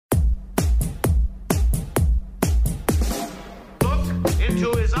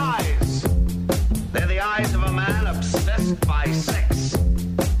possessed by sex.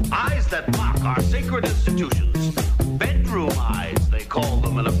 Eyes that mock our sacred institutions. Bedroom eyes, they call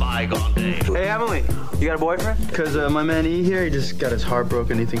them in a bygone day. Hey, Emily, you got a boyfriend? Because my man E here, he just got his heart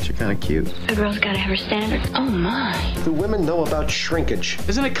broken. He thinks you're kind of cute. A girl's got to have her standards. Oh, my. Do women know about shrinkage?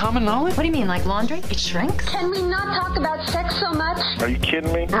 Isn't it common knowledge? What do you mean, like laundry? It shrinks? Can we not talk about sex so much? Are you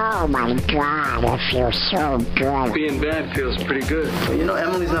kidding me? Oh my God, it feels so good. Being bad feels pretty good. But you know,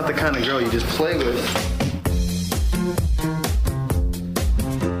 Emily's not the kind of girl you just play with.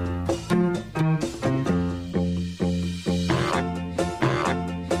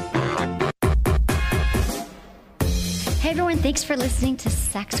 Thanks for listening to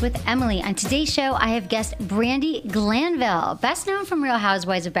Sex with Emily. On today's show, I have guest Brandi Glanville, best known from Real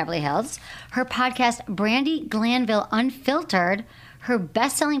Housewives of Beverly Hills, her podcast, Brandi Glanville Unfiltered, her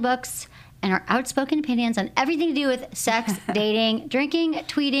best-selling books, and her outspoken opinions on everything to do with sex, dating, drinking,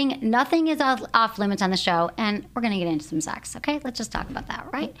 tweeting. Nothing is off limits on the show, and we're going to get into some sex, okay? Let's just talk about that,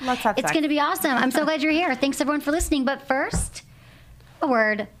 right? Let's have sex. It's going to be awesome. I'm so glad you're here. Thanks, everyone, for listening. But first, a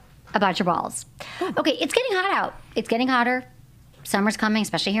word about your balls. Okay, it's getting hot out. It's getting hotter. Summer's coming,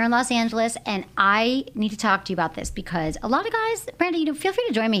 especially here in Los Angeles, and I need to talk to you about this because a lot of guys, Brandi, feel free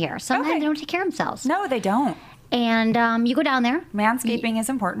to join me here. Some men, they don't take care of themselves. No, they don't. And you go down there. Manscaping is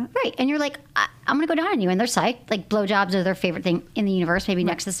important. Right, and you're like, I'm going to go down on you, and they're psyched. Like, blowjobs are their favorite thing in the universe, maybe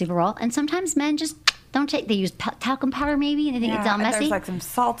next to the Super Bowl. And sometimes men just don't take, they use talcum powder maybe, and they think it's all messy. There's like some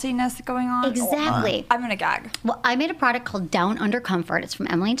saltiness going on. Exactly. I'm going to gag. Well, I made a product called Down Under Comfort. It's from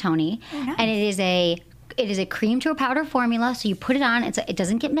Emily and Tony. Oh, nice. And it is a cream to a powder formula, so you put it on. It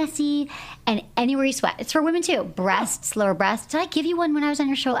doesn't get messy, and anywhere you sweat. It's for women too. Breasts, lower breasts. Did I give you one when I was on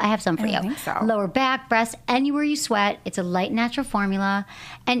your show? I have some for you. I think so. Lower back, breast, anywhere you sweat. It's a light, natural formula.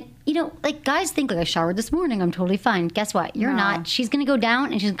 And, like guys think, like, I showered this morning, I'm totally fine. Guess what? You're not. She's going to go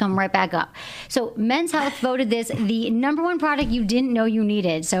down, and she's going to come right back up. So Men's Health voted this the #1 product you didn't know you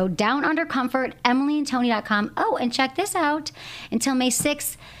needed. So Down Under Comfort, EmilyandTony.com. Oh, and check this out. Until May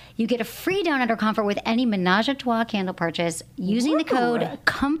 6th, you get a free Down Under Comfort with any Menage a Trois candle purchase using the code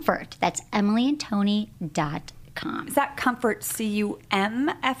COMFORT. That's EmilyandTony.com. Is that comfort,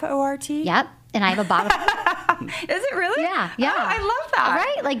 CUMFORT? Yep. And I have a bottle. Is it really? Yeah. Oh, I love that.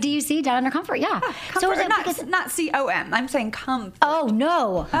 Right? Like, do you see Down Under Comfort? Yeah. Comfort, not COM. I'm saying comfort. Oh,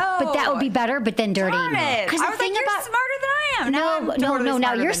 no. But that would be better, but then dirty. Darn it. Because I was like, you're smarter than I am. No.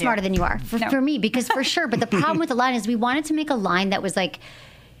 Now you're smarter than you are. For me, because for sure. But the problem with the line is we wanted to make a line that was like,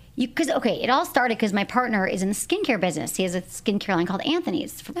 it all started because my partner is in the skincare business. He has a skincare line called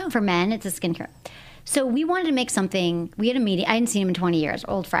Anthony's. For men, it's a skincare. So we wanted to make something. We had a meeting. I hadn't seen him in 20 years,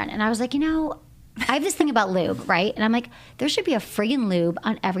 old friend. And I was like, I have this thing about lube, right? And I'm like, there should be a friggin' lube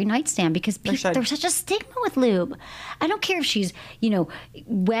on every nightstand because there's such a stigma with lube. I don't care if she's,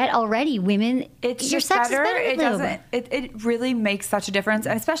 wet already. Women, it's your just sex better. Is better with lube. It really makes such a difference,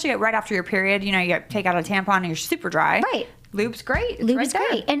 and especially right after your period. You take out a tampon and you're super dry. Right. Lube's great. Lube is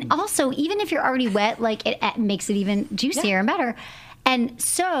great. And also, even if you're already wet, like it makes it even juicier and better. And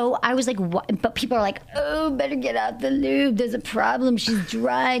so I was like, what? But people are like, oh, better get out the lube. There's a problem. She's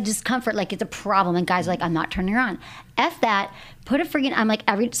dry. Discomfort. Like, it's a problem. And guys are like, I'm not turning her on. F that. Put a friggin', I'm like,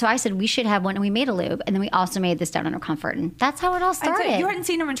 so I said we should have one. And we made a lube. And then we also made this Down Under Comfort. And that's how it all started. So you hadn't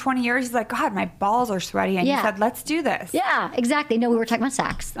seen him in 20 years. He's like, God, my balls are sweaty. And you said, let's do this. Yeah, exactly. No, we were talking about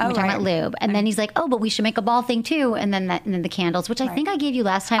sex. We were talking about lube. And then he's like, oh, but we should make a ball thing too. And then the candles, which I think I gave you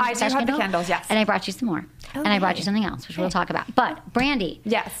last time. I do have the candles, yes. And I brought you some more. And I brought you something else, which we'll talk about. But Brandi.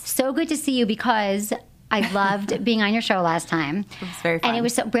 Yes. So good to see you because I loved being on your show last time. It was very fun. And it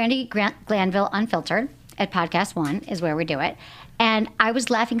was Brandi Glanville Unfiltered at Podcast One is where we do it. And I was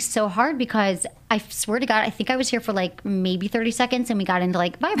laughing so hard because I swear to God, I think I was here for like maybe 30 seconds and we got into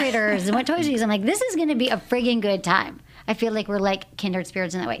like vibrators and what toys we use. I'm like, this is going to be a friggin' good time. I feel like we're like kindred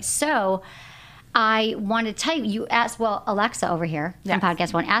spirits in that way. So I wanted to tell you asked, Alexa over here on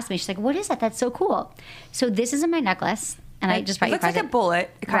Podcast One asked me, she's like, what is that? That's so cool. So this is in my necklace. And I just brought you a present. It looks like a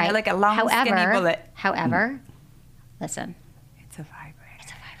bullet, kind of like a long, skinny bullet. However, listen. It's a vibrator.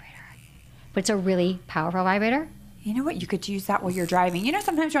 But it's a really powerful vibrator. You know what? You could use that while you're driving.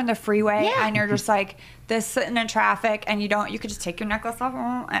 Sometimes you're on the freeway and you're just like this sitting in traffic and you could just take your necklace off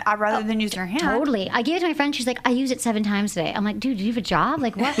rather than use your hand. Totally. I gave it to my friend. She's like, I used it 7 times today. I'm like, dude, do you have a job?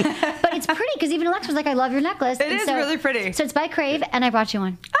 Like, what? But it's pretty because even Alexa was like, I love your necklace. It is really pretty. So it's by Crave and I brought you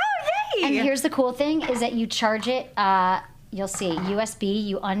one. Oh, yay. And here's the cool thing is that you charge it You'll see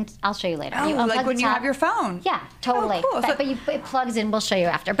USB. I'll show you later. Oh, like when you have your phone. Yeah, totally. Oh, cool. But it plugs in. We'll show you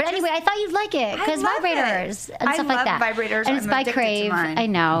after. But anyway, I thought you'd like it because vibrators and stuff like that. I love vibrators. And it's by Crave. I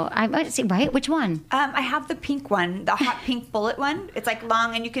know. I see. Right? Which one? I have the pink one, the hot pink bullet one. It's like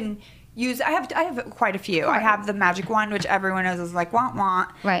long, and you can I have quite a few. I have the magic one, which everyone knows is like want.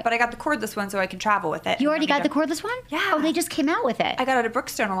 Right. But I got the cordless one so I can travel with it. You already got the cordless one? Yeah. Oh, they just came out with it. I got it at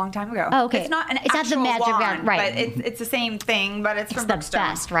Brookstone a long time ago. Oh, okay. It's not an It's not the actual magic wand, wand, right. But it's the same thing, but it's from the Brookstone.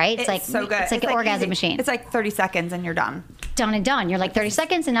 best, right? It's like so good. it's like an orgasm easy. machine. It's like 30 seconds and you're done. Done and done. You're like 30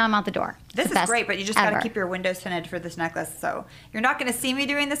 seconds and now I'm out the door. It's This the is best great, but you just got to ever. keep your windows tinted for this necklace. So you're not going to see me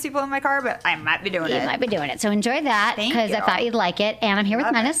doing this, people in my car, but I might be doing You it. might be doing it. So enjoy that Thank because I you. thought you'd like it. And I'm here with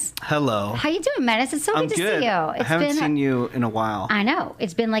Love it. Menace. Hello. How you doing, Menace? It's so I'm good to good. see you. I haven't seen you in a while. I know.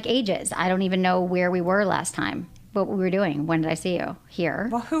 It's been like ages. I don't even know where we were last time. What we were doing. When did I see you? Here.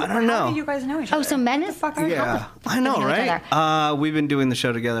 Well, I don't know. How do you guys know each other? Oh, so Menace? What the fuck are you? Yeah, I know, we know each right? We've been doing the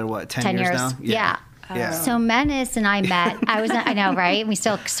show together, what, 10 years now? Yeah. Yeah. So Menace and I met. I know, right? We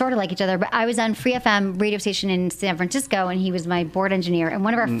still sort of like each other, but I was on Free FM radio station in San Francisco, and he was my board engineer. And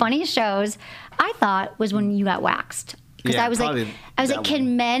one of our funniest shows, I thought, was when you got waxed. Because Yeah, I was probably like, that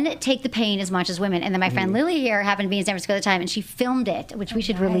can men take the pain as much as women? And then my friend Lily here happened to be in San Francisco at the time, and she filmed it, which we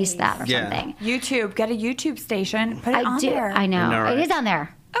should release that or Yeah. something. YouTube. Get a YouTube station. Put it on there. I know. I know, right? It is on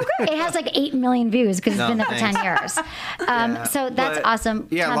there. Oh, good. It has like 8 million views because it's No, been there for 10 thanks. years. So that's But, awesome.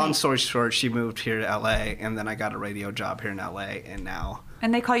 Yeah, Tell long me. story short, she moved here to LA, and then I got a radio job here in LA, and now.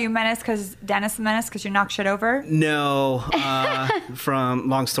 And they call you Menace because Dennis the Menace because you knock shit over? No, from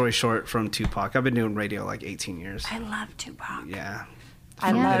long story short, from Tupac. I've been doing radio like 18 years. I love Tupac. Yeah. I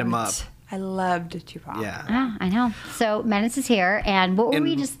Hit loved him up. I loved Tupac. Yeah. Oh, I know. So Menace is here, and what were And-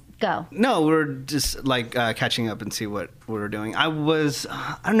 we just go? No, we're just like catching up and see what we were doing. I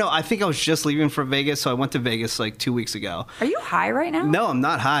don't know. I think I was just leaving for Vegas, so I went to Vegas like 2 weeks ago. Are you high right now? No, I'm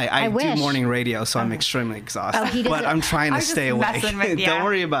not high. I do wish. morning radio, so I'm extremely exhausted. Oh, he but doesn't- I'm trying I to was stay just awake. messing with ya. Don't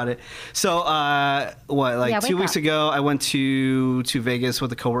worry about it. So, Yeah, 2 wake weeks up. ago, I went to Vegas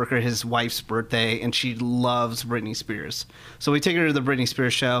with a coworker, his wife's birthday, and she loves Britney Spears. So we take her to the Britney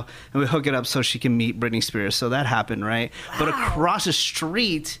Spears show, and we hook it up so she can meet Britney Spears. So that happened, right? But across the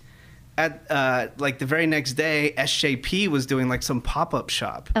street, at like the very next day, SJP was doing like some pop-up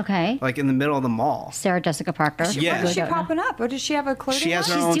shop. Okay. Like in the middle of the mall. Sarah Jessica Parker. Yeah. What is she Don't know. popping up? What does she have a clothing She has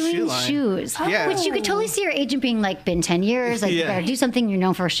line? her own She's shoe doing line. shoes. Yeah. Which you could totally see her agent being like, been 10 years. Like, you Yeah. gotta do something. You're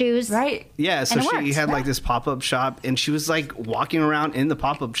known for shoes. Right. Yeah, so And it she worked. had like this pop-up shop, and she was like walking around in the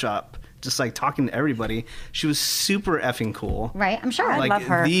pop-up shop, just like talking to everybody. She was super effing cool. Right? I'm sure. I Like love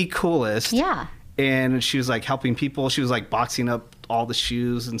her. the coolest. Yeah. And she was like helping people. She was like boxing up all the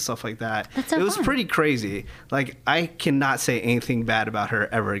shoes and stuff like that. That's so it was fun. pretty crazy. Like I cannot say anything bad about her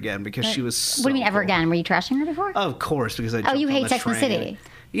ever again because she was so What do you mean ever cool. again? Were you trashing her before? Of course, because I Oh, jumped you on hate the Sex and the train. City.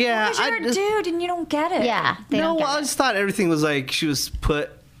 Yeah, Because you're a just- dude and you don't get it. Yeah. They no, don't get I it. just thought everything was like she was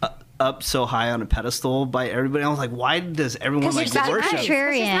put up so high on a pedestal by everybody. I was like, why does everyone 'Cause like you're such a worship?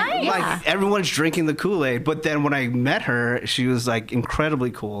 contrarian. nice. Yeah. Like everyone's drinking the Kool-Aid, but then when I met her, she was like incredibly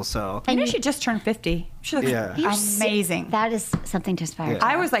cool. So I knew she just turned 50. She looks Yeah. You're amazing. That is something to aspire Yeah. to.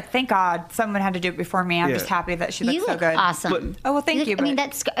 I was like, thank God someone had to do it before me. I'm Yeah. just happy that she looks You so look good. awesome. But- Oh, well, thank you, I mean,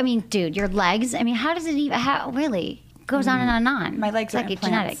 but- dude, your legs. I mean, how does it even? How really? Goes on and on and on. My legs it's are like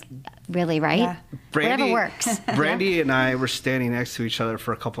implants. genetic. Really, right? Yeah. Whatever works. Brandi and I were standing next to each other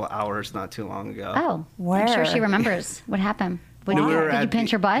for a couple of hours not too long ago. Oh, Where? I'm sure she remembers what happened. Did We were you at pinch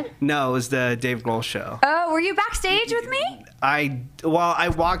the- her butt? No, it was the Dave Grohl show. Oh, were you backstage with me? I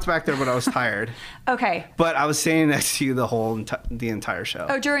walked back there, but I was tired. Okay. But I was standing next to you the entire show.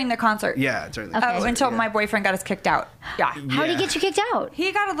 Oh, during the concert. Yeah, during the Okay. Oh, concert, until yeah. my boyfriend got us kicked out. Yeah. How did he Yeah. get you kicked out?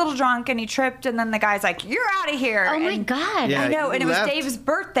 He got a little drunk and he tripped, and then the guy's like, "You're out of here." Oh my And God. Yeah. I know, he and it was left. Dave's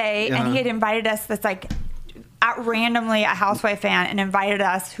birthday, Uh-huh. and he had invited us. That's like out randomly a Housewife fan, and invited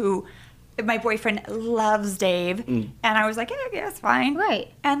us. Who my boyfriend loves Dave, and I was like, "Yeah, it's fine."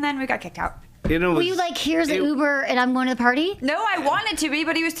 Right. And then we got kicked out. You know, it Were was- you like, here's an it- Uber and I'm going to the party? No, I wanted to be,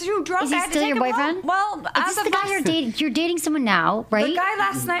 but he was too drunk. Is he I had to still take your him home. boyfriend? Well, Is as this of the guy last- you're dating? You're dating someone now, right? The guy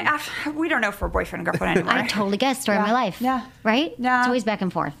last night. We don't know if we're boyfriend and girlfriend anymore. I totally guessed. Story of my Yeah. life. Yeah. Right? Yeah. It's always back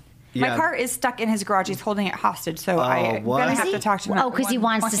and forth. Yeah. My car is stuck in his garage. He's holding it hostage, so I'm what? gonna Is have Is to he? talk to him. Oh, at because he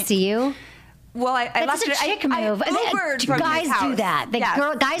one wants to point. see you. Well, I That's left a it. chick I move. Ubered from Guys his do house. that. The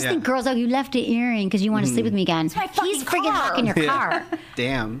Yes. guys Yeah. think girls, oh, you left an earring because you want to sleep with me again. my fucking He's freaking car. hocking your Yeah. car.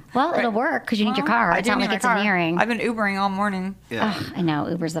 Damn. Well, it'll work because you need your car. I It's do not need like my it's car. an earring. I've been Ubering all morning. Yeah. Ugh, I know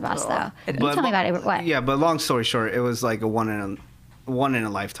Uber's the best though. You But- tell me about Uber. What? Yeah, but long story short, it was like a one in a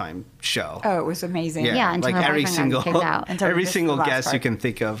lifetime show. Oh, it was amazing. Yeah, until like her every boyfriend got single kicked out. Until every this single last guest part. you can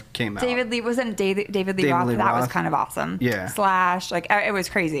think of came out. David Lee wasn't David Lee David Roth. Lee That was Roth. kind of awesome. Yeah. Slash, like it was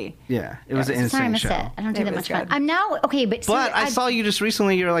crazy. Yeah, it was an Sorry, I insane missed show. it. I don't do It that was much fun. good. I'm now okay, but But I saw you just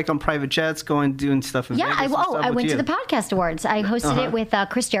recently. You're like on private jets, doing stuff in Yeah, Vegas. I and stuff went with to you. the podcast awards. I hosted it with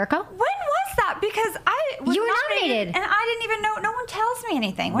Chris Jericho. When was that because I was You were nominated. and I didn't even know. No one tells me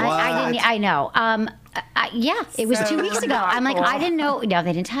anything. I know. Yeah, it was 2 weeks ago. I'm like, cool. I didn't know. No,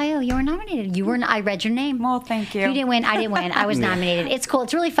 they didn't tell you. You were nominated. I read your name. Well, thank you. You didn't win. I didn't win. I was nominated. It's cool.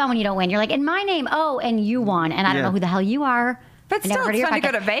 It's really fun when you don't win. You're like, in my name. Oh, and you won. And I don't know who the hell you are. But still, it's fun to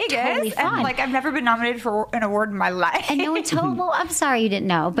go to Vegas. Totally fun. And, like, I've never been nominated for an award in my life. And no one told. Well, I'm sorry you didn't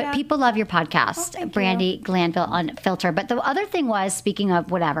know, but people love your podcast, Brandi, Glanville, Unfiltered. But the other thing was, speaking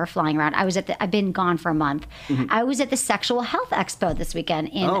of whatever, flying around, I've been gone for a month. I was at the Sexual Health Expo this weekend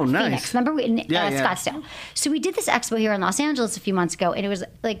in Phoenix. Remember, in Scottsdale. So we did this expo here in Los Angeles a few months ago, and it was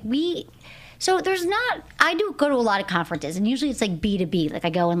like So I do go to a lot of conferences, and usually it's like B2B. Like I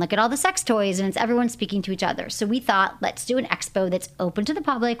go and look at all the sex toys, and it's everyone speaking to each other. So we thought, let's do an expo that's open to the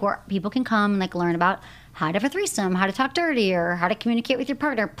public where people can come and like learn about how to have a threesome, how to talk dirty, or how to communicate with your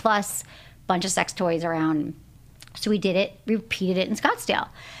partner, plus a bunch of sex toys around. So we did it, repeated it in Scottsdale.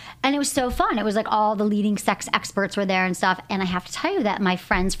 And it was so fun. It was like all the leading sex experts were there and stuff. And I have to tell you that my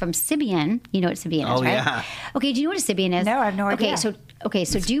friends from Sibian, you know what Sibian is, right? Yeah. Okay, do you know what a Sibian is? No, I have no idea. Okay,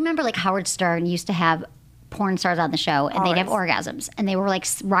 so do you remember like Howard Stern used to have porn stars on the show and they'd have orgasms and they were like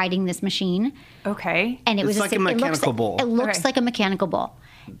riding this machine. Okay. And it was like a mechanical bull. It looks like a mechanical bull.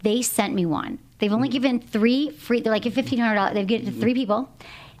 They sent me one. They've only given 3 free, they're like $1,500. They've given it to 3 people.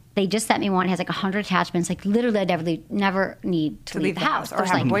 They just sent me one. It has like 100 attachments. Like literally I'd never need to leave the house. Or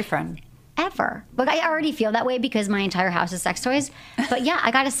have a boyfriend. Ever. But I already feel that way because my entire house is sex toys. But yeah,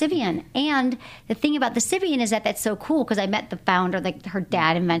 I got a Sibian. And the thing about the Sibian is that that's so cool because I met the founder, like her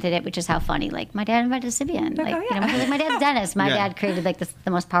dad invented it, which is how funny. Like my dad invented a Sibian. Like my dad's Dennis. My dad created like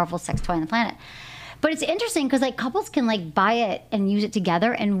the most powerful sex toy on the planet. But it's interesting because like couples can like buy it and use it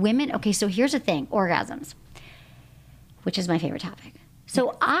together, and women. Okay, so here's the thing: orgasms, which is my favorite topic.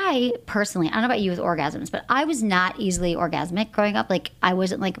 So I personally, I don't know about you with orgasms, but I was not easily orgasmic growing up. Like I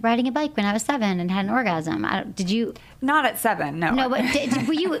wasn't like riding a bike when I was 7 and had an orgasm. Did you? Not at 7, no. No, but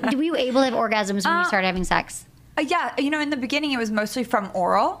were you able to have orgasms when you started having sex? Yeah, in the beginning it was mostly from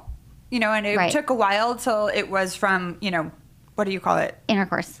oral, and it took a while till it was from, what do you call it?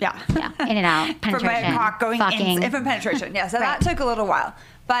 Intercourse. Yeah. Yeah, in and out, penetration. From my cock going fucking. in from penetration. Yeah, so that took a little while.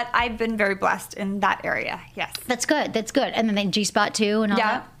 But I've been very blessed in that area, yes. That's good. And then the G-spot too and all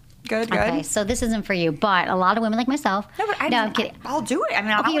that? Good. Okay, so this isn't for you, but a lot of women like myself. No, but I'm kidding. I'll do it. I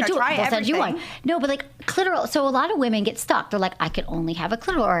mean, I'm going to try everything. No, but like clitoral. So a lot of women get stuck. They're like, I can only have a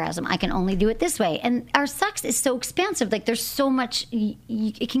clitoral orgasm. I can only do it this way. And our sex is so expansive. Like there's so much.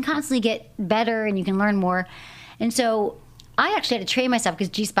 It can constantly get better, and you can learn more. And so I actually had to train myself because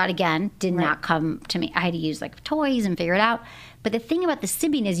G-spot again did not come to me. I had to use like toys and figure it out. But the thing about the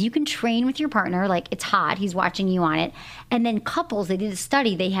Sibian is you can train with your partner, like it's hot, he's watching you on it. And then couples, they did a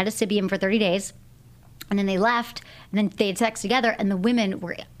study, they had a Sibian for 30 days, and then they left, and then they had sex together, and the women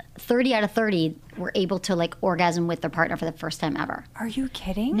were 30 out of 30 were able to like orgasm with their partner for the first time ever. Are you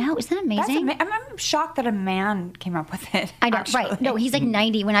kidding? No, isn't that amazing? I'm shocked that a man came up with it. I know, actually. right. No, he's like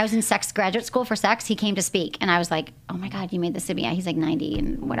 90. When I was in graduate school for sex, he came to speak, and I was like, oh my God, you made the Sibian. He's like 90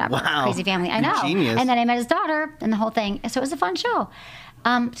 and whatever. Wow. Crazy family. I know. Genius. And then I met his daughter and the whole thing. So it was a fun show.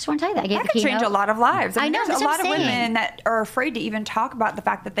 Just want to tell you that. I gave That the could change keynote. a lot of lives. I mean, know, there's that's a what lot of I'm saying. women that are afraid to even talk about the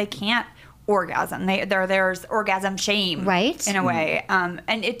fact that they can't orgasm. There's orgasm shame, right? In a way, and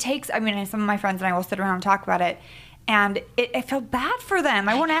it takes. I mean, some of my friends and I will sit around and talk about it, and I feel bad for them.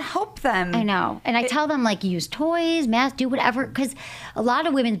 I want to help them. I know, and I tell them like use toys, masks, do whatever, because a lot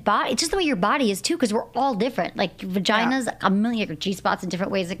of women's body, it's just the way your body is too, because we're all different. Like vaginas, a million like, G-spots in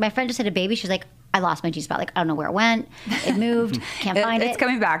different ways. Like my friend just had a baby. She's like, I lost my G-spot. Like, I don't know where it went. It moved. Can't find it. It's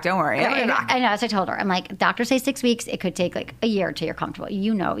coming back. Don't worry. I know. So I told her, I'm like, doctors say 6 weeks. It could take like a year till you're comfortable.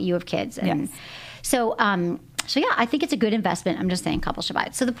 You have kids. And yes. So yeah, I think it's a good investment. I'm just saying couples should buy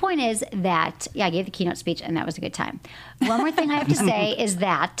it. So the point is that, I gave the keynote speech and that was a good time. One more thing I have to say is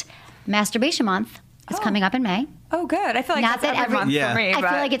that Masturbation Month is coming up in May. Oh, good. I feel like Not that's that every month for me. I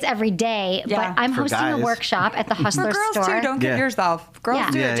feel like it's every day, but I'm For hosting guys. a workshop at the Hustler for girls store. too. Don't kid yourself.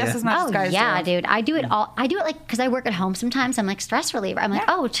 Girls do it just as much as guys do. Dude. I do it all. I do it like because I work at home sometimes. I'm like stress reliever. I'm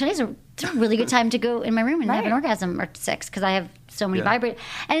like, today's a really good time to go in my room and have an orgasm or 6 because I have so many vibrators,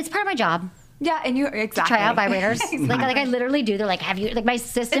 and it's part of my job. Yeah, and you exactly Try out vibrators. like I literally do. They're like, have you? Like my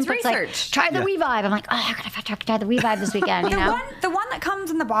assistant puts like, try the WeVibe. I'm like, I gotta try the WeVibe this weekend. You know, the one that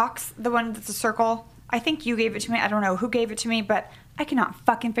comes in the box, the one that's a circle. I think you gave it to me. I don't know who gave it to me, but I cannot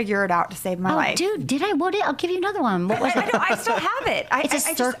fucking figure it out to save my life. Dude, did I? I'll give you another one. What was it? I still have it. It's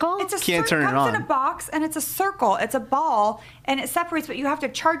a circle? It's a Can't turn it It comes on. in a box, and it's a circle. It's a ball, and it separates, but you have to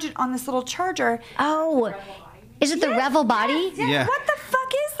charge it on this little charger. Oh, is it the Revel body? Yes. Yeah. What the fuck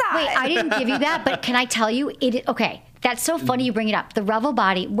is that? Wait, I didn't give you that, but can I tell you? Okay, That's so funny you bring it up. The Revel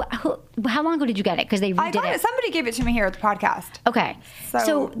body. How long ago did you get it? Because they redid I got it. Somebody gave it to me here at the podcast. Okay.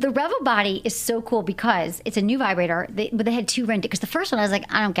 So the Revel body is so cool because it's a new vibrator, but they had 2 rented. Because the first one, I was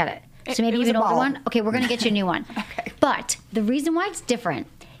like, I don't get it. So maybe you have an older one? Okay, we're going to get you a new one. Okay. But the reason why it's different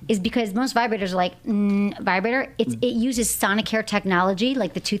is because most vibrators are like, vibrator. It uses Sonicare technology,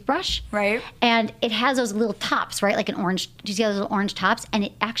 like the toothbrush. Right. And it has those little tops, right? Like an orange. Do you see those little orange tops? And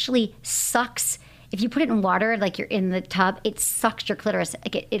it actually sucks. If you put it in water, like you're in the tub, it sucks your clitoris.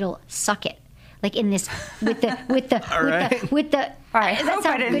 Like it'll suck it. Like in this, with the. All right. I hope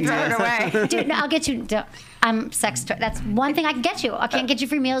I didn't throw it away. Dude, no, I'll get you. I'm sex toy. That's one thing I can get you. I can't get you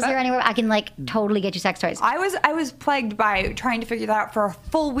free meals here anywhere. I can totally get you sex toys. I was plagued by trying to figure that out for a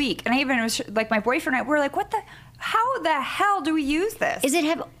full week, and I even was like my boyfriend and I were like, how the hell do we use this? Is it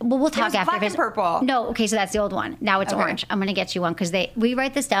have? Well, we'll talk after. Black and purple. No, okay, so that's the old one. Now it's orange. I'm gonna get you one because we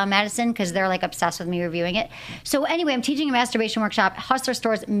write this down, Madison, because they're like obsessed with me reviewing it. So anyway, I'm teaching a masturbation workshop, Hustler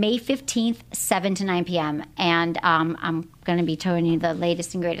Stores, May 15th, 7 to 9 p.m. And I'm gonna be showing you the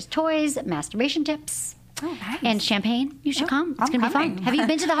latest and greatest toys, masturbation tips. Oh, nice. And champagne. You should come. It's going to be fun. Have you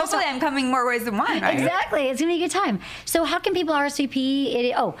been to the Hustler? Hopefully I'm coming more ways than one. Right? Exactly. It's going to be a good time. So how can people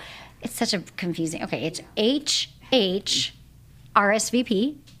RSVP? It's such a confusing. Okay, it's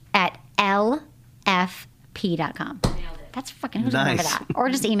RSVP at lfp.com. That's fucking, who's remember that? Or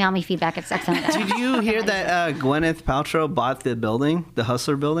just email me feedback at sexon.com. Did you hear that Gwyneth Paltrow bought the building, the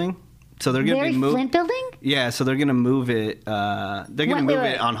Hustler building? So they're going to be moving. Flint building? Yeah, so they're going to move it. They're going to move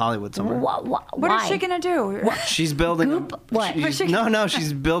it on Hollywood somewhere. What is she going to do? She's building. Goop? What?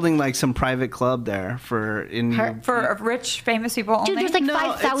 She's building like some private club there for rich, famous people only. Dude, there's like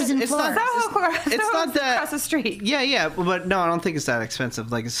 5,000 floors. It's not that across the street. Yeah, but no, I don't think it's that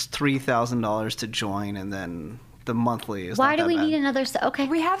expensive. Like it's $3,000 to join, and then the monthly is. Why not do we that bad. need another? Okay,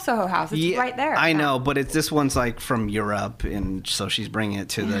 we have Soho House. It's right there. I know, but this one's like from Europe, and so she's bringing it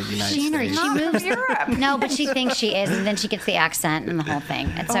to the United States. She moves Europe. No, but she thinks she is, and then she gets the accent and the whole thing.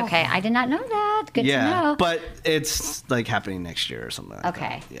 It's okay. I did not know that. Good to know. But it's like happening next year or something like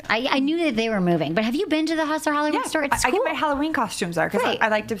that. Yeah. I knew that they were moving, but have you been to the Hustler Hollywood store? It's cool. I get my Halloween costumes there because I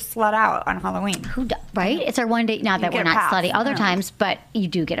like to slut out on Halloween. Right? It's our one day. Not that we're not slutty other times, but you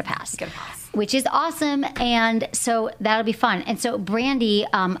do get a pass. Which is awesome, and so that'll be fun. And so Brandi,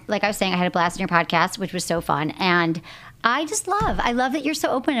 like I was saying, I had a blast on your podcast, which was so fun, and I love that you're so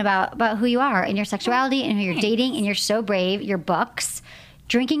open about who you are and your sexuality and who you're dating, and you're so brave. Your books,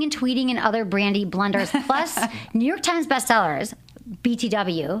 Drinking and Tweeting and Other Brandi Blunders, plus New York Times bestsellers,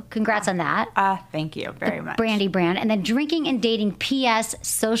 BTW. Congrats on that. Thank you very much. Brandi brand. And then Drinking and Dating, P.S.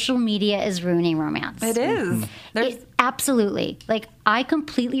 Social media is ruining romance. It is. Absolutely. Like, I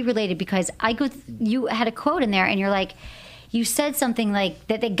completely related because you had a quote in there and you're like, you said something like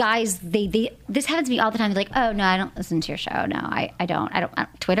that the guys, this happens to me all the time. They're like, oh, no, I don't listen to your show. No, I don't.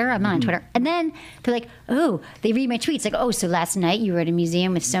 Twitter? I'm not on Twitter. And then they're like, oh, they read my tweets. Like, oh, so last night you were at a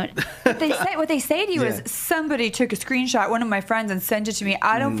museum with so... What they say to you is somebody took a screenshot, one of my friends, and sent it to me.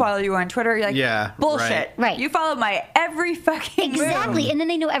 I don't follow you on Twitter. You're like, bullshit. Right. You follow my every fucking move. Exactly. And then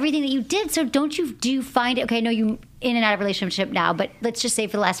they know everything that you did. So do you find it... Okay, I know you in and out of a relationship now, but let's just say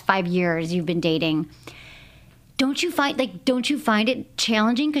for the last 5 years you've been dating... Don't you find it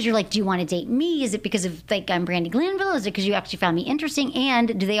challenging because you're like, do you want to date me? Is it because of like I'm Brandi Glanville? Is it because you actually found me interesting?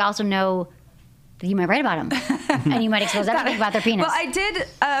 And do they also know that you might write about them and you might expose everything about their penis? Well, I did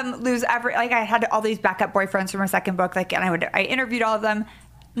lose I had all these backup boyfriends for my second book, and I interviewed all of them.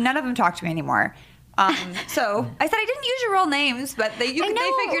 None of them talk to me anymore. So I said I didn't use your real names, but they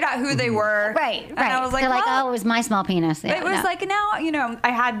figured out who they were. Right. And I was like, they're like, oh, it was my small penis. Yeah, it was like, now, I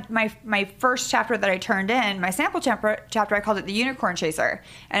had my first chapter that I turned in, my sample chapter, I called it The Unicorn Chaser.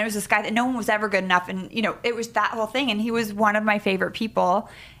 And it was this guy that no one was ever good enough. And, it was that whole thing. And he was one of my favorite people.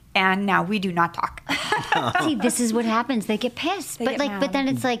 And now we do not talk. See, this is what happens. They get pissed. But then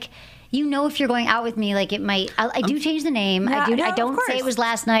it's like... if you're going out with me, like it might. I do change the name. Yeah, I don't say it was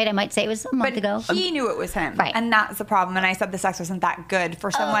last night. I might say it was a month ago. He knew it was him, right? And that's the problem. And I said the sex wasn't that good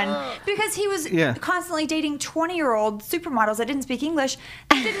for someone because he was constantly dating 20-year-old supermodels that didn't speak English,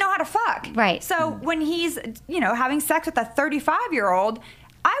 that didn't know how to fuck. Right. So when he's having sex with a 35-year-old.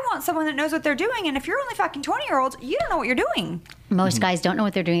 I want someone that knows what they're doing, and if you're only fucking 20-year-olds, you don't know what you're doing. Most guys don't know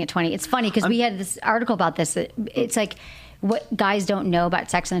what they're doing at 20. It's funny because we had this article about this. It's like what guys don't know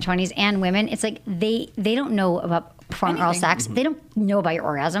about sex in the 20s and women. It's like they don't know about performing oral sex. They don't know about your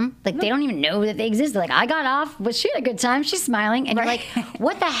orgasm. Like they don't even know that they exist. They're like, I got off, but she had a good time. She's smiling, and you're like,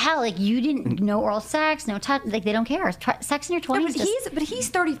 what the hell? Like you didn't know oral sex, no touch. Like they don't care. Sex in your 20s. No, but he's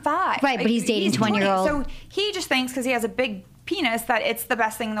 35. Right, but he's dating 20-year-old. So he just thinks because he has a big penis that it's the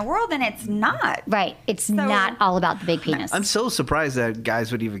best thing in the world, and it's not. Right. It's not all about the big penis. I'm so surprised that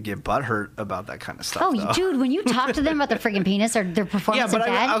guys would even get butthurt about that kind of stuff. Oh, though. dude, when you talk to them about their friggin' penis or their performance in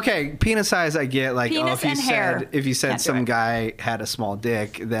bed. Okay, penis size I get. Like, Penis and hair. if you said Can't do some it. guy had a small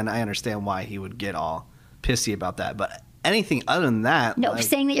dick, then I understand why he would get all pissy about that. But anything other than that, No, like,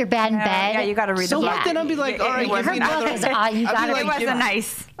 saying that you're bad in bed. Yeah, you got to read so the book. what? Then I'll be like, all right, give me another. Book is, you gotta It wasn't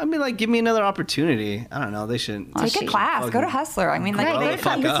nice. I mean, like, give me another opportunity. I don't know. They shouldn't. Take a class. Go to Hustler. I mean, like, Right, Blow they the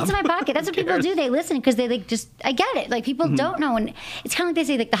fuck listen up. to my pocket. That's what people do. They listen because they like just. I get it. Like people don't know, and it's kind of like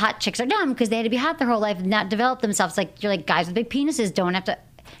they say like the hot chicks are dumb because they had to be hot their whole life and not develop themselves. Like you're like guys with big penises don't have to.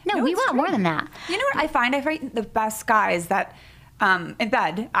 No, we it's want true. more than that. You know what I find? I find the best guys that in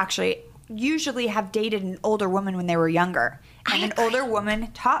bed actually usually have dated an older woman when they were younger. And an older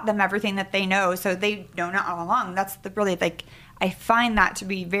woman taught them everything that they know, so they know not all along. That's the really like. I find that to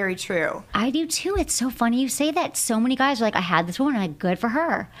be very true. I do too. It's so funny you say that. So many guys are like, I had this woman, I'm like, good for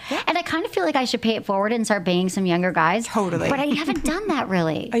her. Yeah. And I kind of feel like I should pay it forward and start banging some younger guys. Totally. But I haven't done that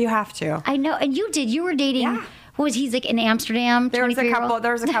really. Oh, you have to. I know. And you did. You were dating. Yeah. What was he's like in Amsterdam? There was a 23-year-old? couple.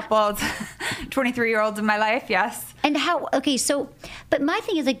 There was a couple 23-year-olds in my life. Yes. And how? Okay, so, but my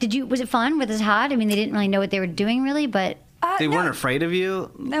thing is like, was it fun? Was it hot? I mean, they didn't really know what they were doing, really, but They no. weren't afraid of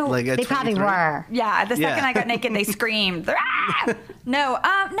you. No. Like at they probably 23? were. Yeah, the second Yeah. I got naked, they screamed. Ah! No,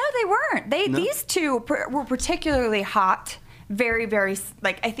 they weren't. These two were particularly hot. Very, very,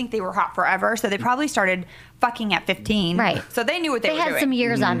 like, I think they were hot forever. So they probably started fucking at 15. Right. So they knew what they were They had doing. some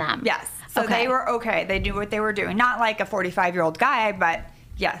years on them. Yes. So Okay. they were okay. They knew what they were doing. Not like a 45-year-old guy, but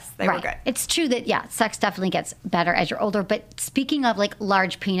yes, they were good. It's true that, yeah, sex definitely gets better as you're older. But speaking of like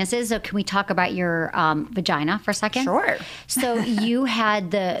large penises, so can we talk about your vagina for a second? Sure. So you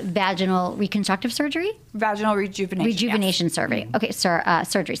had the vaginal reconstructive surgery? Vaginal rejuvenation. Rejuvenation yes. surgery. Okay,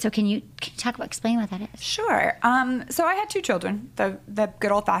 surgery. So can you talk about, explain what that is? Sure. So I had two children, the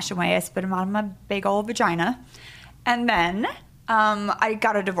good old-fashioned way. I spit them out of my big old vagina. And then I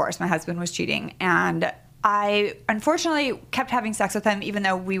got a divorce. My husband was cheating. And I unfortunately kept having sex with him even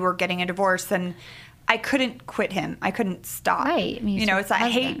though we were getting a divorce. And I couldn't quit him. I couldn't stop. Right. I mean, you know, your it's like I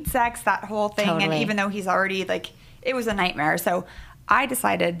hate husband. sex, that whole thing. Totally. And even though he's already like, it was a nightmare. So I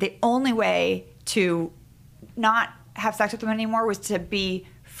decided the only way to not have sex with him anymore was to be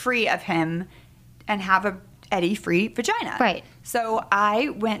free of him and have a Eddie-free vagina. Right. So I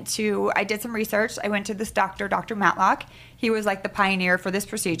did some research. I went to this doctor, Dr. Matlock. He was like the pioneer for this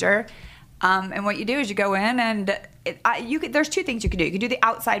procedure. And what you do is you go in and there's two things you can do. You can do the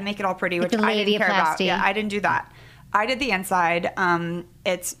outside, make it all pretty, which the I didn't care about. labiaplasty. Yeah, I didn't do that. I did the inside.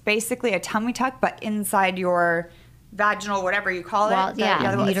 It's basically a tummy tuck, but inside your vaginal, whatever you call it. Wall,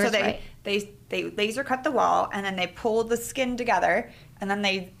 yeah, uterus, so right. they laser cut the wall and then they pull the skin together and then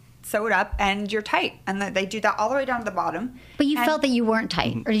they sew it up and you're tight. And then they do that all the way down to the bottom. But you And- felt that you weren't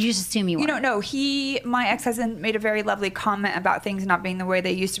tight, or did you just assume you were? you don't know. My ex-husband made a very lovely comment about things not being the way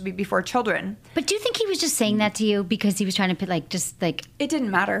they used to be before children. But do you think he was just saying that to you because he was trying to put like It didn't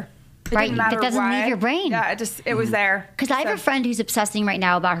matter. It Right, didn't matter it doesn't why. leave your brain. Yeah, it was there. Because I have a So- friend who's obsessing right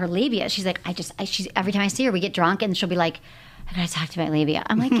now about her labia. She's like, she's every time I see her, we get drunk, and she'll be like, I gotta talk to my labia.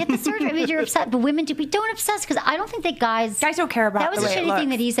 I'm like, get the surgery. I mean, you're upset, but women do. We don't obsess because I don't think that guys don't care about That was the a way it shitty thing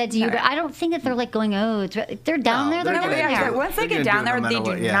looks. that he said to you, but I don't think that they're like going, oh, they're down there. They're they're down gonna there. do it. Once they They're get gonna down do it there, no they matter do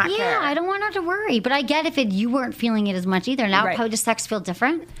what, yeah. not Yeah, care. I don't want her to worry, but I get if you weren't feeling it as much either. Now, Right. how does sex feel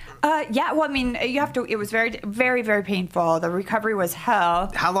different? Yeah, well, I mean, you have to. It was very, very, very painful. The recovery was hell.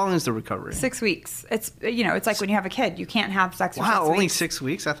 How long is the recovery? 6 weeks. It's it's like when you have a kid, you can't have sex for 6 Wow, weeks. only 6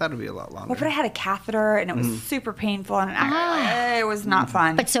 weeks? I thought it'd be a lot longer. Well, but I had a catheter and it was super painful and it was not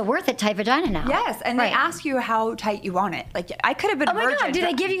fun. But so worth it, tight vagina now. yes, and Right. they ask you how tight you want it. Like I could have been. Oh my virgin. God, do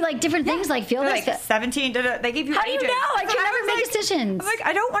they give you like different things like feel They're this? like 17? They give you. How do you ages. know? I can never was make like- decisions. I'm like,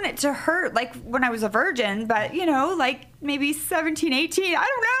 I don't want it to hurt like when I was a virgin, but like maybe 17, 18. I don't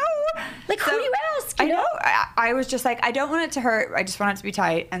know. Like, who do you ask, I you know? know. I was just like, I don't want it to hurt. I just want it to be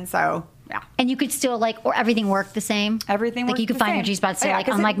tight, and so. Yeah. And you could still or everything worked the same. Everything like worked you could the find your same. G spot. So Yeah, like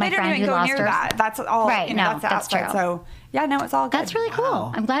 'cause unlike my they friend didn't who even go lost near hers. that. That's all. Right, no, that's the that's outside. true. So yeah, no, it's all good. That's really cool.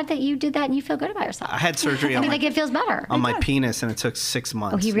 Wow. I'm glad that you did that and you feel good about yourself. I had surgery I on mean, my, like it feels better. on my penis, and it took 6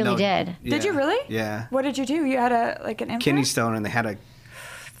 months. Oh, he really did. Did you really? Yeah. What did you do? You had an implant? Kidney stone, and they had to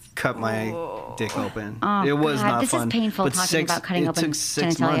cut my dick open. Oh, it was God, not this is fun. painful But talking about cutting it open took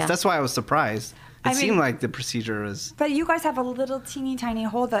 6 genitalia. months. That's why I was surprised. It I mean- seemed like the procedure was. But you guys have a little teeny tiny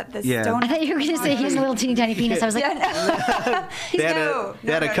hole that the Yeah. stone. I thought you were going to say he has a little teeny tiny penis. I was like, Yeah, no.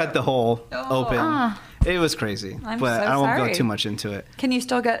 They had to cut the hole open. Ah. It was crazy, I'm but so I won't sorry. go too much into it. Can you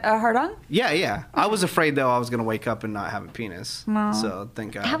still get a hard on? Yeah. I was afraid though I was gonna wake up and not have a penis. So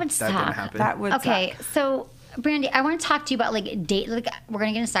thank God That would didn't suck. happen. That would okay, suck. so Brandi, I want to talk to you about like date. Like we're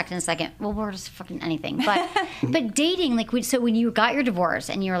gonna get in a second. Well, we're just fucking anything, but dating. Like so when you got your divorce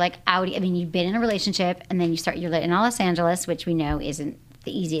and you were like out. I mean, you've been in a relationship and then you're in Los Angeles, which we know isn't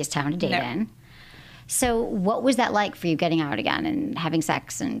the easiest town to date in. So what was that like for you getting out again and having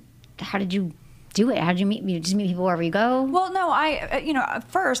sex, and how did you do it? How did you meet? You just meet people wherever you go? Well, no, at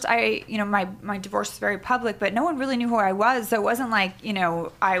first my divorce was very public, but no one really knew who I was. So it wasn't like,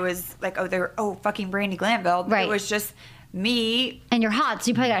 I was like, fucking Brandi Glanville. Right. It was just me. And you're hot, so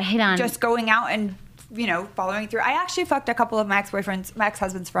you probably got hit on. Just going out and, following through. I actually fucked a couple of my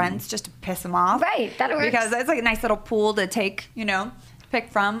ex-husband's friends just to piss them off. Right, that works. Because it's like a nice little pool to take, pick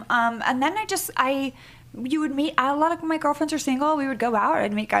from. And then you would meet, a lot of my girlfriends are single. We would go out.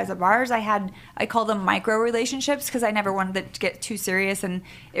 I'd meet guys at bars. I call them micro relationships because I never wanted it to get too serious. And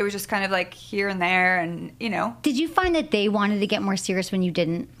it was just kind of like here and there. And, Did you find that they wanted to get more serious when you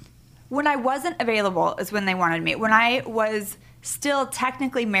didn't? When I wasn't available is when they wanted me. When I was still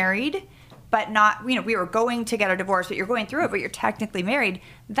technically married, but not, we were going to get a divorce, but you're going through it, but you're technically married.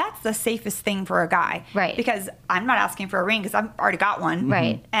 That's the safest thing for a guy. Right. Because I'm not asking for a ring because I've already got one.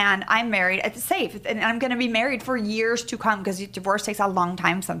 Right. And I'm married. It's safe. And I'm going to be married for years to come because divorce takes a long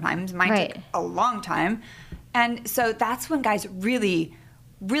time sometimes. Mine took a long time. And so that's when guys really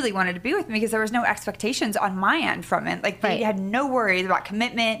wanted to be with me because there was no expectations on my end from it. Like they had no worries about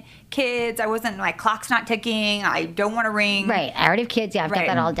commitment, kids. I wasn't like clock's not ticking. I don't want a ring. Right. I already have kids. Yeah, I've got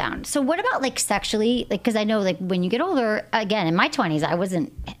that all down. So what about like sexually? Like, because I know like when you get older, again, in my 20s, I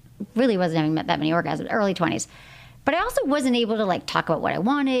wasn't having that many orgasms, early 20s. But I also wasn't able to like talk about what I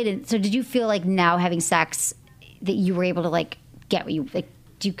wanted. And so did you feel like now having sex that you were able to like get what you like?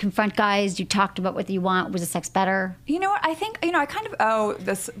 Do you confront guys? Do you talk about what you want? Was the sex better? You know what? I think, I kind of owe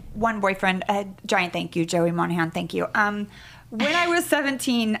this one boyfriend a giant thank you, Joey Monahan, thank you. When I was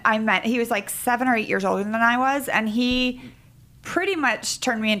 17, he was like 7 or 8 years older than I was, and he pretty much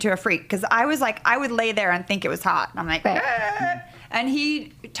turned me into a freak because I was like, I would lay there and think it was hot. And I'm like, and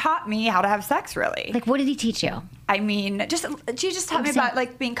he taught me how to have sex, really. Like, what did he teach you? I mean, she just taught me about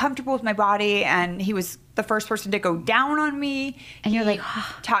like being comfortable with my body, and he was the first person to go down on me. And you're like,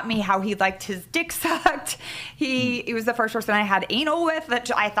 taught me how he liked his dick sucked. He was the first person I had anal with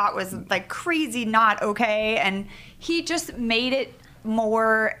that I thought was like crazy not okay, and he just made it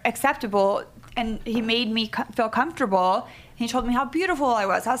more acceptable, and he made me feel comfortable. He told me how beautiful I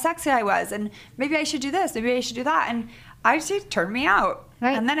was, how sexy I was, and maybe I should do this, maybe I should do that, and I just turned me out.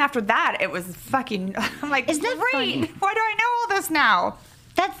 Right. And then after that, it was fucking, I'm like, isn't that great. funny? Why do I know all this now?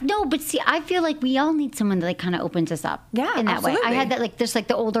 But see, I feel like we all need someone that like kind of opens us up. Yeah, in that absolutely. way. I had that like just like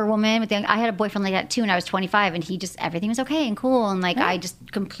the older woman I had a boyfriend like that too, and I was 25, and he just everything was okay and cool, and like I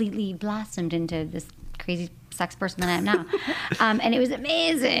just completely blossomed into this crazy sex person that I am now, and it was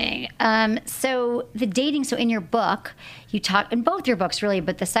amazing. So the dating. So in your book, you talk in both your books really,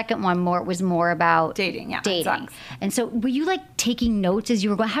 but the second one was more about dating. And so were you like taking notes as you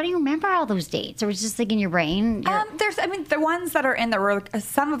were going? How do you remember all those dates, or was it just like in your brain? The ones that are in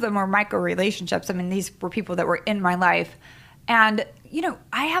some of them were micro relationships. I mean, these were people that were in my life, and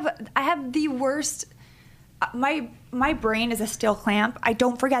I have the worst. My brain is a steel clamp. I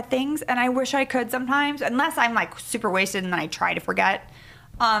don't forget things, and I wish I could sometimes, unless I'm like super wasted and then I try to forget.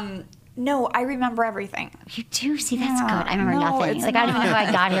 No, I remember everything. You do? See, that's good. I remember nothing. Like, I don't even know how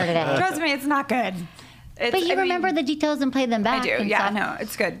I got here today. Trust me, it's not good. But you remember the details and play them back. I do. Yeah, no,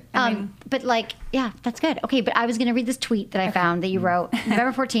 it's good. But like, yeah, that's good. Okay, but I was going to read this tweet that I found that you wrote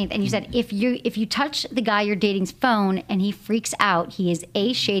November 14th, and you said, if you touch the guy you're dating's phone and he freaks out, he is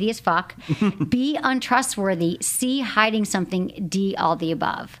A, shady as fuck, B, untrustworthy, C, hiding something, D, all the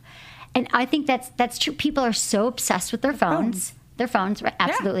above. And I think that's true. People are so obsessed with their phones. Their phones, right?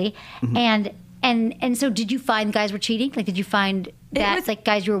 Absolutely. Yeah. And so did you find guys were cheating? Like, did you find that like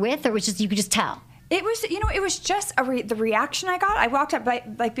guys you were with, or was just you could just tell? It was, it was just the reaction I got. I walked up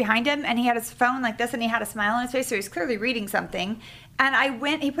behind him, and he had his phone like this, and he had a smile on his face, so he was clearly reading something. And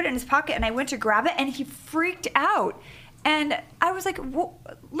he put it in his pocket, and I went to grab it, and he freaked out. And I was like, well,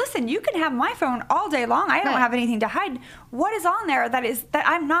 listen, you can have my phone all day long. I don't have anything to hide. What is on there that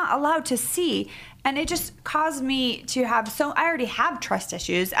I'm not allowed to see? And it just caused me to have I already have trust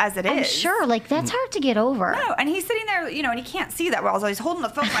issues as it is. I'm sure, like, that's hard to get over. No, and he's sitting there, and he can't see that well, so he's holding the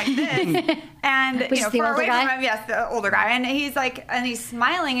phone like this. And, far away from him, yes, the older guy. And he's like, and he's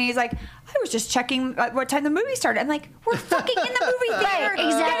smiling, and he's like, I was just checking what time the movie started. I'm like, we're fucking in the movie theater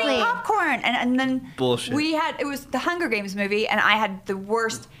exactly. getting popcorn. And then bullshit. it was the Hunger Games movie, and I had the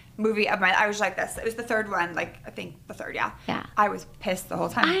worst movie of I was like this. It was the third one, like, I think the third, yeah. Yeah. I was pissed the whole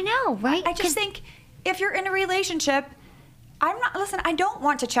time. I know, right? I just think if you're in a relationship, I don't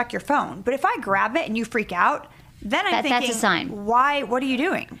want to check your phone, but if I grab it and you freak out, then I'm thinking, that's a sign. Why? What are you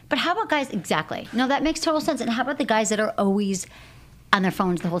doing? But how about guys? Exactly. No, that makes total sense. And how about the guys that are always on their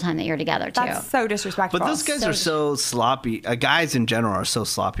phones the whole time that you're together too? That's so disrespectful. But those guys are so sloppy. Guys in general are so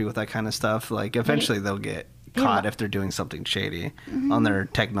sloppy with that kind of stuff. Like eventually they'll get caught if they're doing something shady on their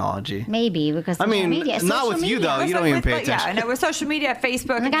technology. Maybe because social media. Not with you though. You don't even pay attention. Yeah, I know with social media,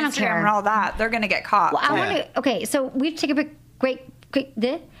 Facebook, and Instagram, and all that, they're going to get caught. Well, I want to. Okay, so we've taken a quick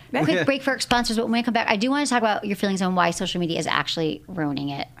break for our sponsors. But when we come back, I do want to talk about your feelings on why social media is actually ruining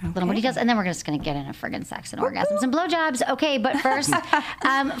it. A little more details, and then we're just going to get into friggin' sex and orgasms and blowjobs. Okay, but first,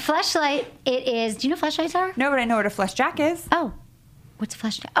 Fleshlight. It is. Do you know what fleshlights are? No, but I know what a flesh jack is. Oh. What's a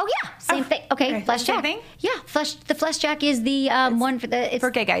flesh jack? Oh yeah, same thing. Okay, flesh jack. Thing? Yeah, the flesh jack is the one for the for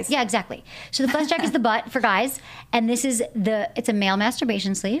gay guys. Yeah, exactly. So the flesh jack is the butt for guys, and this is it's a male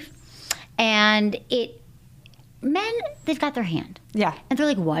masturbation sleeve, and men they've got their hand. Yeah, and they're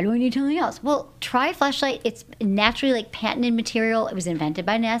like, why do I need something else? Well, try Fleshlight. It's naturally like patented material. It was invented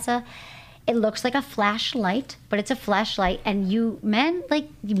by NASA. It looks like a flashlight, but it's a flashlight. And you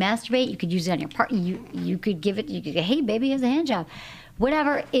masturbate. You could use it on your partner. You could give it. You could go, hey baby, here's a hand job.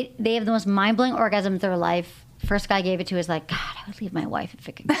 Whatever. They have the most mind-blowing orgasms of their life. First guy gave it to is like, God, I would leave my wife if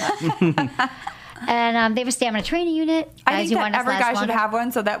it could cut. And they have a stamina training unit. I think that every guy should have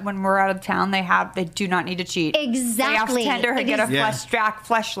one so that when we're out of town, they do not need to cheat. Exactly. Stay off Tinder and get a flesh jack,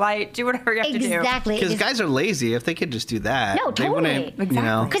 fleshlight, do whatever you have to do. Exactly. Because guys are lazy. If they could just do that, no, totally. They wouldn't,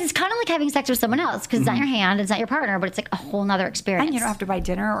 exactly. Because it's kind of like having sex with someone else. Because it's not your hand, it's not your partner, but it's like a whole nother experience. And you don't have to buy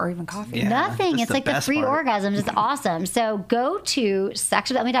dinner or even coffee. Yeah, nothing. It's like the free orgasms. It's awesome. So go to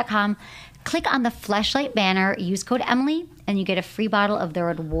sexwithemily.com. Click on the Fleshlight banner, use code Emily, and you get a free bottle of their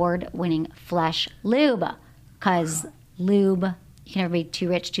award-winning Flesh Lube. Because lube, you can never be too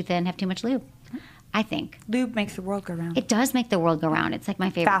rich, too thin, have too much lube. I think. Lube makes the world go round. It does make the world go round. It's like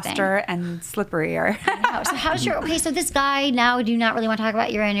my favorite thing. Faster and slipperier. I know. So how's so this guy now, do you not really want to talk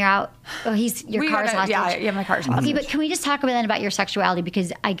about you're in, you're out? Oh, your car's hostage. Yeah, my car's hostage. Okay, but can we just talk about your sexuality?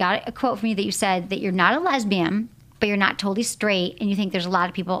 Because I got a quote from you that you said that you're not a lesbian, but you're not totally straight, and you think there's a lot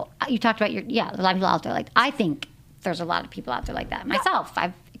of people, you talked about there's a lot of people out there I think there's a lot of people out there like that. Myself,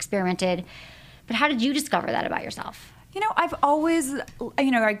 I've experimented. But how did you discover that about yourself? I've always,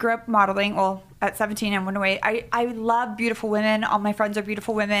 I grew up modeling. Well, at 17, I went away. I love beautiful women. All my friends are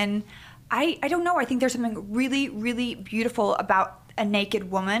beautiful women. I don't know. I think there's something really, really beautiful about a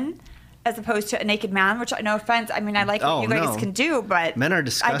naked woman as opposed to a naked man, which, no offense, I mean, I like what you guys can do, but men are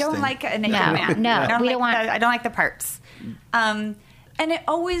disgusting. I don't like a naked man. No, I don't like the parts. And it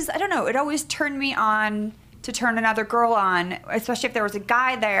always, I don't know, it always turned me on to turn another girl on, especially if there was a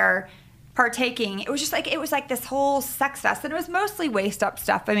guy there partaking. It was like this whole sex fest, and it was mostly waist up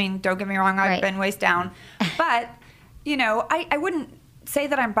stuff. I mean, don't get me wrong, I've been waist down, but I wouldn't say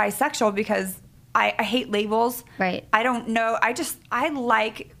that I'm bisexual because I hate labels. Right. I don't know. I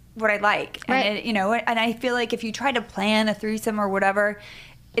like what I like, and and I feel like if you try to plan a threesome or whatever,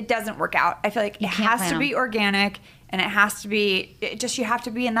 it doesn't work out. I feel like it has to be organic. And it has to be, you have to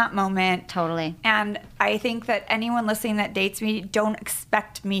be in that moment. Totally. And I think that anyone listening that dates me, don't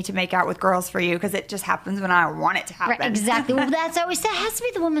expect me to make out with girls for you because it just happens when I want it to happen. Right, exactly. Well, that's always, that has to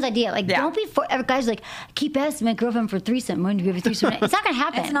be the woman's idea. Don't be, guys keep asking my girlfriend for a threesome. When do you have a threesome? It's not going to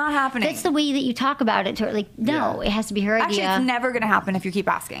happen. It's not happening. That's the way that you talk about it to her. It has to be her idea. Actually, it's never going to happen if you keep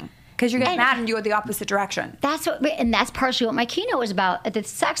asking. Because you're getting mad and you go the opposite direction. That's partially what my keynote was about. At the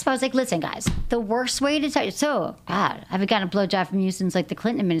sex, I was like, listen, guys, the worst way to tell you. So, God, I haven't gotten a blowjob from you since the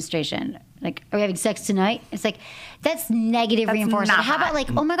Clinton administration. Are we having sex tonight? It's that's negative reinforcement. How about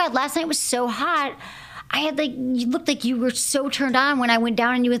oh my God, last night was so hot. I had you looked like you were so turned on when I went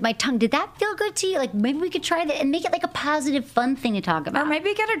down on you with my tongue. Did that feel good to you? Maybe we could try that and make it a positive, fun thing to talk about. Or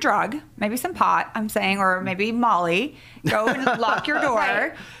maybe get a drug, maybe some pot, I'm saying, or maybe Molly. Go and lock your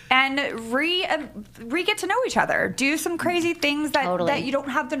door and get to know each other. Do some crazy things that you don't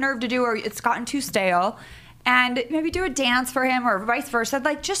have the nerve to do or it's gotten too stale. And maybe do a dance for him or vice versa.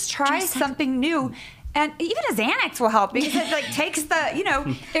 Just try something new. And even a Xanax will help because it takes the,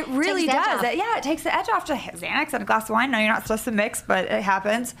 it really does. It takes the edge off to Xanax and a glass of wine. No, you're not supposed to mix, but it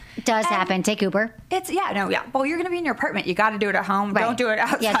happens. It does happen. Take Uber. Well, you're going to be in your apartment. You got to do it at home. Right. Don't do it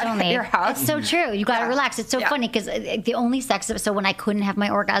outside of your house. It's so true. You got to relax. It's so funny because the only sex, so when I couldn't have my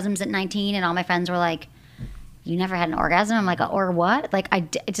orgasms at 19 and all my friends were like, you never had an orgasm? I'm like, or what?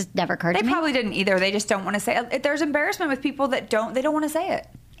 It just never occurred to me. They probably didn't either. They just don't want to say it. There's embarrassment with people that don't want to say it.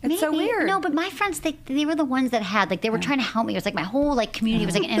 It's so weird. No, but my friends, they were the ones that had, they were trying to help me. It was my whole, community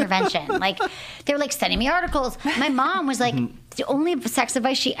was an intervention. They were, sending me articles. My mom was the only sex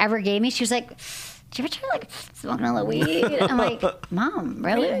advice she ever gave me, she was like, you ever try like smoking a little weed? I'm like, Mom,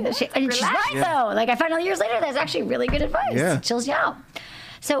 really? And she's right though. Like I found out years later that's actually really good advice. Yeah. It chills you out.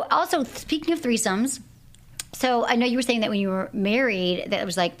 So also speaking of threesomes, so I know you were saying that when you were married that it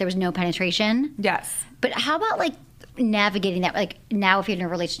was like there was no penetration. Yes. But how about like navigating that? Like now if you're in a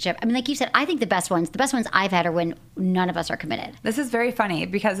relationship, I mean, like you said, I think the best ones I've had are when none of us are committed. This is very funny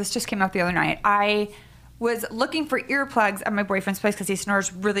because this just came up the other night. I was looking for earplugs at my boyfriend's place because he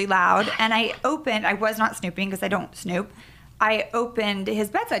snores really loud. And I was not snooping because I don't snoop. I opened his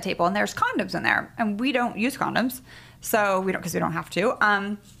bedside table and there's condoms in there. And we don't use condoms. So because we don't have to.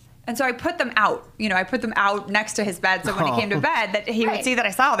 And so I put them out. I put them out next to his bed so when he came to bed that he would see that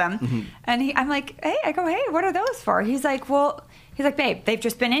I saw them. Mm-hmm. And I'm like, hey, what are those for? He's like, babe, they've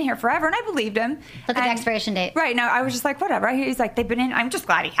just been in here forever. And I believed him. Look at the expiration date. Right. No, I was just like, whatever. He's like, they've been in. I'm just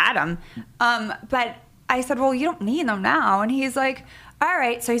glad he had them. But I said, well, you don't need them now. And he's like, all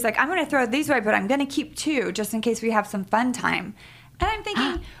right. So he's like, I'm going to throw these away, but I'm going to keep 2 just in case we have some fun time. And I'm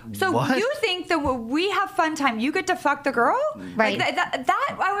thinking, so What? you think that when we have fun time, you get to fuck the girl? Right. Like that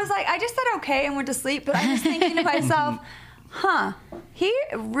I was like, I just said okay and went to sleep. But I was thinking to myself, he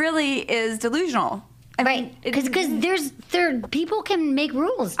really is delusional. Right, because people can make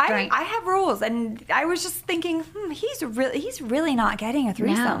rules. I have rules, and I was just thinking, he's really not getting a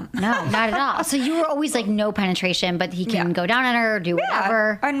threesome. No, not at all. So you were always like no penetration, but he can go down on her or do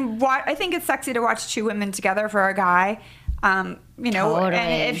whatever. And I think it's sexy to watch 2 women together for a guy. Totally.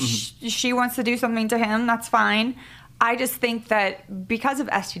 And if she wants to do something to him, that's fine. I just think that because of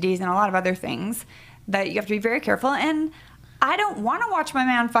STDs and a lot of other things, that you have to be very careful. And I don't want to watch my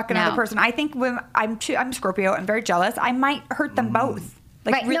man fuck another person. I think when I'm Scorpio and very jealous, I might hurt them both.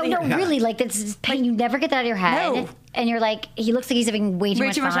 Like, right? Really, Really. Like that's pain. You never get that out of your head. No. And you're like, he looks like he's having way too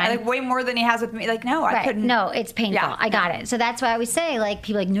much fun. Like way more than he has with me. Like no, I couldn't. No, it's painful. Yeah. I got it. So that's why I always say, like,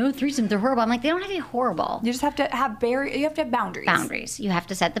 people are like, no, threesomes, they're horrible. I'm like, they don't have to be horrible. You just have to have you have to have boundaries. Boundaries. You have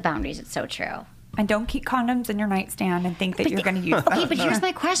to set the boundaries. It's so true. And don't keep condoms in your nightstand and think that you're going to use them. Okay, but here's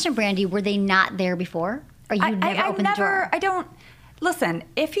my question, Brandi. Were they not there before? Or you never opened the drawer? I don't. Listen,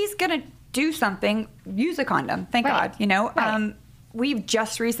 if he's going to do something, use a condom. Thank God. Right. We've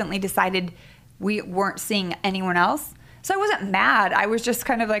just recently decided we weren't seeing anyone else. So I wasn't mad. I was just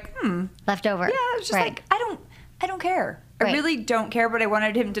kind of like, Left over. Yeah, I was just like, I don't care. I really don't care, but I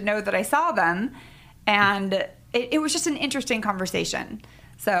wanted him to know that I saw them. And it was just an interesting conversation.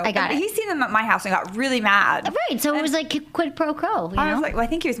 So I got it. He's seen them at my house and got really mad. Right. So it was like quid pro quo. I was like, well, I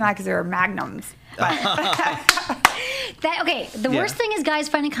think he was mad because they were magnums. The worst thing is guys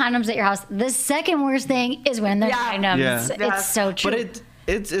finding condoms at your house. The second worst thing is when they're condoms. Yeah. It's so true. But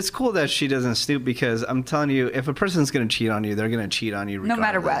it's cool that she doesn't snoop because I'm telling you, if a person's going to cheat on you, they're going to cheat on you regardless. No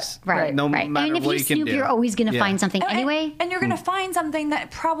matter what. Right. No matter and if what you you can snoop, do. you're always going to find something anyway. And you're going to find something that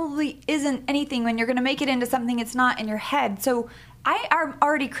probably isn't anything when you're going to make it into something it's not in your head. So I am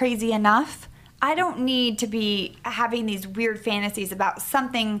already crazy enough. I don't need to be having these weird fantasies about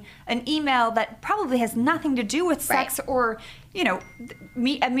something, an email that probably has nothing to do with sex or, a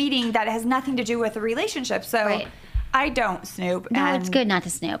meeting that has nothing to do with a relationship. So I don't snoop. No, it's good not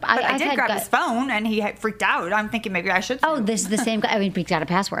to snoop. But I did grab his phone and he had freaked out. I'm thinking maybe I should snoop. Oh, this is the same guy. I mean, he's got a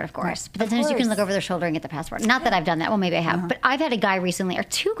password, of course. But sometimes you can look over their shoulder and get the password. Not that I've done that. Well, maybe I have. But I've had a guy recently, or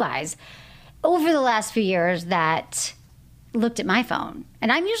 2 guys, over the last few years that looked at my phone.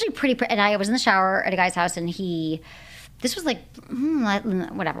 And I'm usually and I was in the shower at a guy's house and this was like,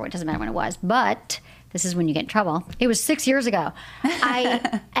 whatever, it doesn't matter when it was, but this is when you get in trouble. It was 6 years ago.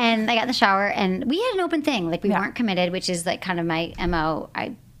 I got in the shower and we had an open thing. Like we weren't committed, which is like kind of my MO.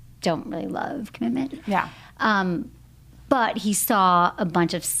 I don't really love commitment. Yeah. But he saw a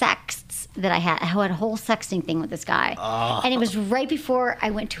bunch of sexts that I had. I had a whole sexting thing with this guy. And it was right before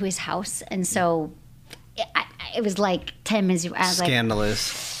I went to his house. And so it was like 10 minutes. I was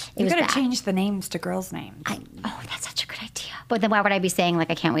scandalous. Like, you got to change the names to girls' names. That's such a good idea. But then why would I be saying, like,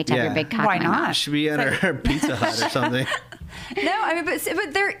 I can't wait to have your big cock? Why in my not? mouth? Should be under her Pizza Hut or something. No, I mean,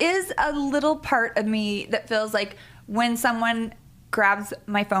 but there is a little part of me that feels like when someone grabs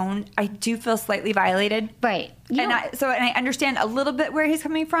my phone, I do feel slightly violated. Right. And I understand a little bit where he's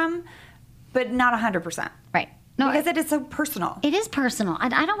coming from, but not 100%. Right. No, because it is so personal. It is personal. I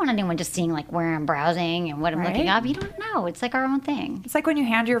don't want anyone just seeing like where I'm browsing and what I'm looking up. You don't know. It's like our own thing. It's like when you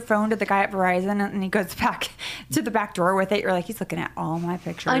hand your phone to the guy at Verizon and he goes back to the back door with it. You're like, he's looking at all my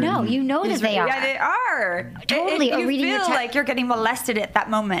pictures. I know. You know that they are. Yeah, they are. Totally. You feel like you're getting molested at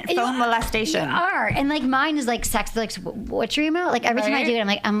that moment. Phone molestation. You are. And like mine is like sex. Like, what's your email? Like every time I do it, I'm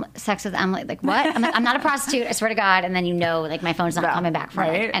like, I'm sex with Emily. Like what? I'm like, I'm not a prostitute. I swear to God. And then like my phone's not coming back for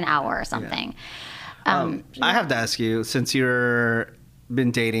like an hour or something. I have to ask you, since you're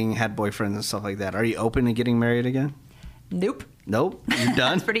been dating, had boyfriends and stuff like that. Are you open to getting married again? Nope. Nope. You're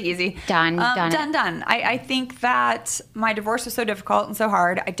done? It's pretty easy. Done. Done. I think that my divorce was so difficult and so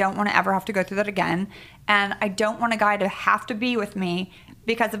hard. I don't want to ever have to go through that again. And I don't want a guy to have to be with me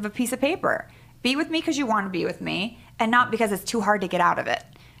because of a piece of paper. Be with me because you want to be with me and not because it's too hard to get out of it.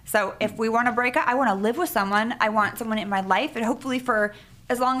 So if we want to break up, I want to live with someone. I want someone in my life, and hopefully for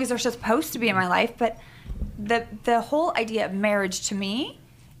as long as they're supposed to be in my life. But the whole idea of marriage to me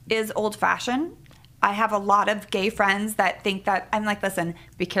is old-fashioned. I have a lot of gay friends that think that I'm like, listen,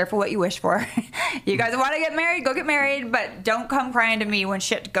 be careful what you wish for. You guys want to get married, go get married, but don't come crying to me when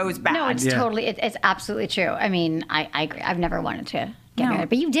shit goes bad. No, it's totally, it's absolutely true. I mean, I agree. I've never wanted to get married,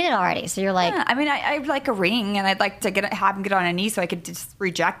 but you did it already. So you're like, yeah, I mean, I'd like a ring, and I'd like to have him get on a knee so I could just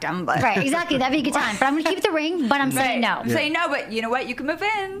reject him. But right, exactly. That'd be a good time. But I'm going to keep the ring, but I'm saying no. I'm saying no, but you know what? You can move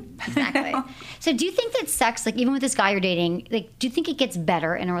in. Exactly. So do you think that sex, like even with this guy you're dating, like do you think it gets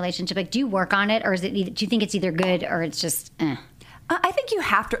better in a relationship? Like do you work on it, or do you think it's either good or it's just I think you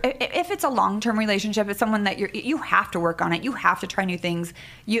have to, if it's a long-term relationship, it's someone that you have to work on it. You have to try new things.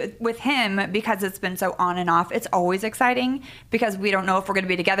 With him, because it's been so on and off, it's always exciting because we don't know if we're going to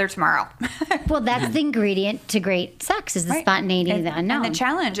be together tomorrow. Well, that's the ingredient to great sex is the spontaneity, the unknown. And the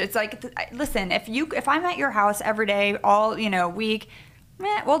challenge. It's like, listen, if I'm at your house every day, all, week,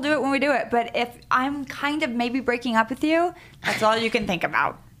 we'll do it when we do it. But if I'm kind of maybe breaking up with you, that's all you can think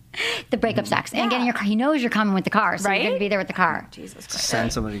about. The breakup sex. And getting your car. He knows you're coming with the car, so you're going to be there with the car. Jesus Christ.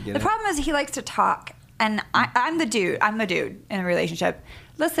 Send somebody to get it. The problem is he likes to talk, and I'm the dude. I'm the dude in a relationship.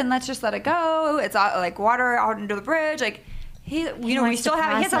 Listen, let's just let it go. It's all, like water out into the bridge. Like we still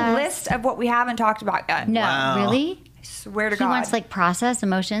have. He has a list of what we haven't talked about yet. No, really? I swear to God. He wants like process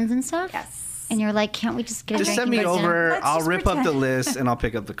emotions and stuff. Yes. And you're like, can't we just get a Just drink? send me and go to dinner? over. I'll rip up the list and I'll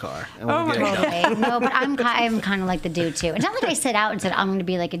pick up the car. And we'll get it done. Okay. No, but I'm kind of like the dude too. It's not like I set out and said I'm going to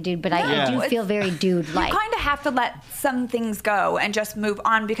be like a dude, but I do feel very dude-like. You kind of have to let some things go and just move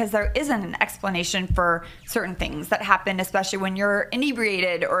on because there isn't an explanation for certain things that happen, especially when you're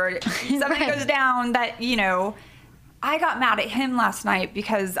inebriated or something goes down that, I got mad at him last night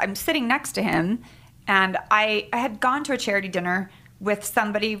because I'm sitting next to him and I had gone to a charity dinner with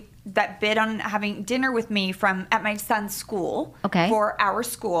somebody that bid on having dinner with me at my son's school for our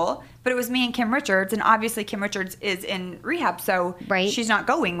school. But it was me and Kim Richards, and obviously Kim Richards is in rehab, so she's not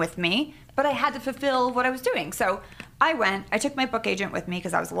going with me. But I had to fulfill what I was doing. So I went. I took my book agent with me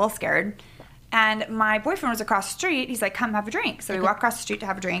because I was a little scared. And my boyfriend was across the street. He's like, come have a drink. So we walked across the street to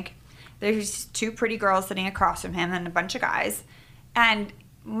have a drink. There's two pretty girls sitting across from him and a bunch of guys. And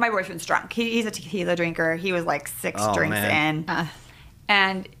my boyfriend's drunk. He's a tequila drinker. He was like six drinks in.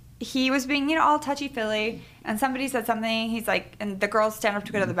 And he was being, all touchy-feely, and somebody said something. He's like, and the girls stand up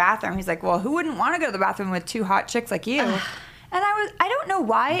to go to the bathroom. He's like, well, who wouldn't want to go to the bathroom with two hot chicks like you? And I don't know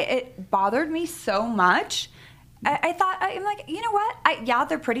why it bothered me so much. I thought, I'm like, you know what?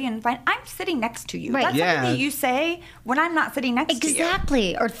 They're pretty and fine. I'm sitting next to you. That's something that you say when I'm not sitting next to you.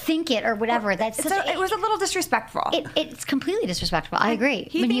 Exactly. Or think it or whatever. It was a little disrespectful. It's completely disrespectful. I agree.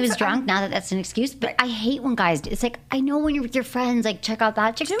 When he was drunk, now that's an excuse. But I hate when guys do. It's like, I know when you're with your friends, like, check out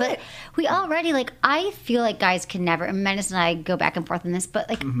that chick. But we already, like, I feel like guys can never, and Menace and I go back and forth on this, but,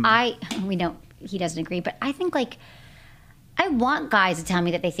 like, he doesn't agree, but I think, like, I want guys to tell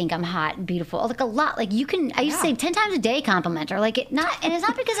me that they think I'm hot and beautiful, like a lot. Like I used to say 10 times a day compliment, or like and it's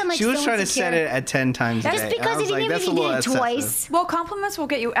not because I'm like. She was trying to set it at 10 times a day. Just because he didn't even did it twice. Well, compliments will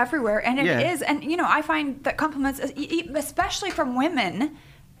get you everywhere, and it is. And I find that compliments, especially from women.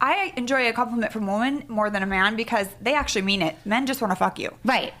 I enjoy a compliment from a woman more than a man because they actually mean it. Men just want to fuck you.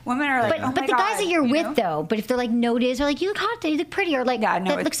 Right. Women are like, but the guys that you're with, though, but if they're like, notice, or like, you look hot today, you look pretty, or like,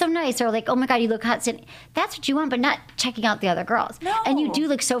 that looks so nice, or like, oh my God, you look hot. That's what you want, but not checking out the other girls. No. And you do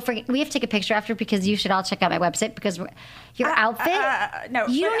look so freaking, we have to take a picture after because you should all check out my website because your outfit, no.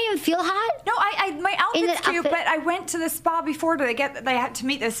 You don't even feel hot? No, my outfit's cute, but I went to the spa before they had to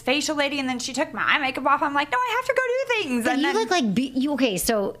meet this facial lady, and then she took my eye makeup off. I'm like, no, I have to go do things. But you look like,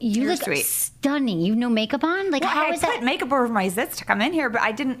 so you look sweet. Stunning. You have no makeup on? Like, how is that? I put makeup over my zits to come in here, but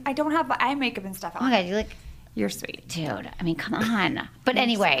I don't have eye makeup and stuff on. Oh my God, you're sweet. Dude, I mean, come on. But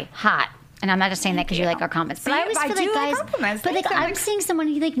anyway, hot. And I'm not just saying that because you like our comments. But I always feel like guys, compliments. But like I'm seeing someone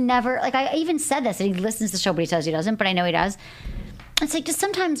who like never, like I even said this, and he listens to the show, but he says he doesn't, but I know he does. It's like just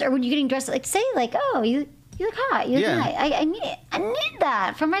sometimes, or when you're getting dressed, like say like, oh, you look hot. You look nice. I need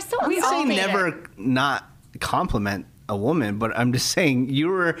that for my soul. We say never not compliment a woman, but I'm just saying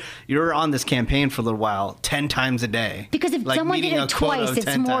you're on this campaign for a little while, 10 times a day. Because if someone did it twice,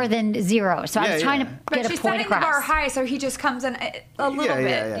 it's more than 0. So I was trying to get a point across. But she's setting the bar high, so he just comes in a little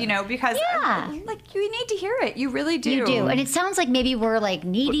bit, you know, because like you need to hear it. You really do. You do. And it sounds like maybe we're like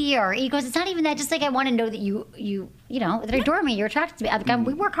needy or egos. It's not even that. Just like I want to know that you know, that adore me. You're attracted to me.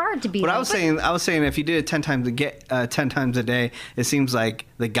 We work hard to be. But I was saying if you did it 10 times a day, it seems like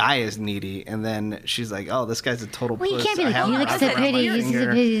the guy is needy, and then she's like, "Oh, this guy's a total puss." You can't be like, I "You look so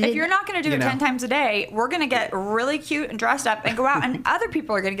pretty." If you're not going to do it 10 times a day, we're going to get really cute and dressed up and go out, and other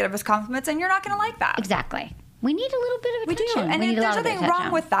people are going to give us compliments, and you're not going to like that. Exactly. We need a little bit of attention. We do, and there's nothing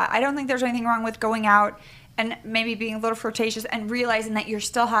wrong with that. I don't think there's anything wrong with going out and maybe being a little flirtatious and realizing that you're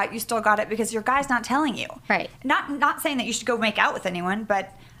still hot, you still got it, because your guy's not telling you. Right. Not saying that you should go make out with anyone,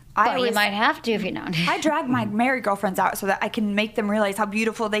 but you might have to if you don't. I drag my married girlfriends out so that I can make them realize how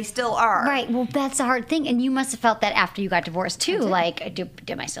beautiful they still are. Right. Well, that's a hard thing, and you must have felt that after you got divorced too. Like,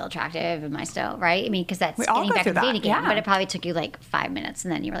 am I still attractive? Am I still right? I mean, because that's getting back to the date again. But it probably took you like 5 minutes,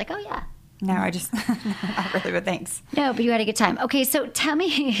 and then you were like, oh yeah. No, I just not really, but thanks. No, but you had a good time. Okay, so tell me,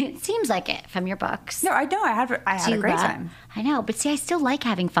 it seems like it from your books. No, I know I had a great time. I know, but see, I still like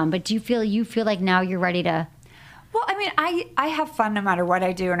having fun. But do you feel like now you're ready to? Well, I mean, I have fun no matter what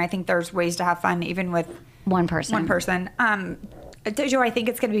I do, and I think there's ways to have fun even with one person. Do I think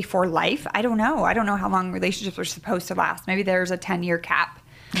it's going to be for life? I don't know. I don't know how long relationships are supposed to last. Maybe there's a 10-year cap.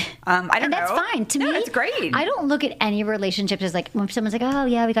 I don't know. And that's fine. To me, it's great. I don't look at any relationships as like when someone's like, oh,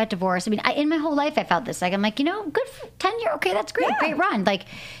 yeah, we got divorced. I mean, in my whole life, I felt this. Like, I'm like, good for 10 years. Okay, that's great. Yeah. Great run. Like,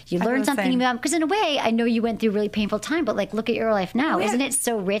 you learn something about, because in a way, I know you went through a really painful time, but like, look at your life now. Isn't it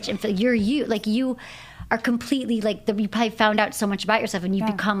so rich? And you are completely like, you probably found out so much about yourself, and you've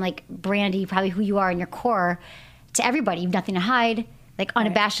become like Brandi, probably who you are in your core to everybody. You've nothing to hide, like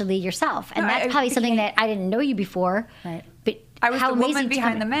unabashedly yourself. And that's probably something that I didn't know you before. Right. But I was the woman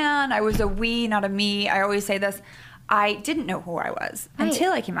behind the man. I was a we, not a me. I always say this. I didn't know who I was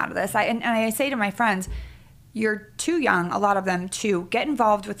until I came out of this. And I say to my friends, you're too young, a lot of them, to get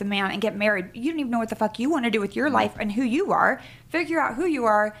involved with a man and get married. You don't even know what the fuck you want to do with your life and who you are. Figure out who you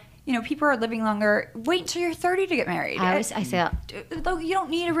are. You know, people are living longer. Wait till you're 30 to get married. I say that. You don't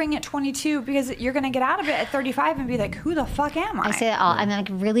need a ring at 22 because you're going to get out of it at 35 and be like, who the fuck am I? I say that all. I'm like,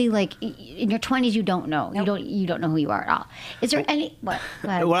 really, like, in your 20s, you don't know. Nope. You don't know who you are at all. Is there any... What?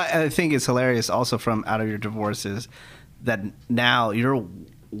 What I think is hilarious also from out of your divorces that now you're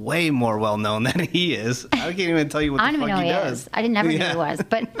way more well known than he is. I can't even tell you what the fuck he does. I didn't ever know who he was,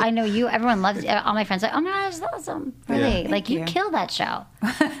 but I know you. Everyone loves all my friends. Like, oh my God, that's awesome! Really, like you killed that show.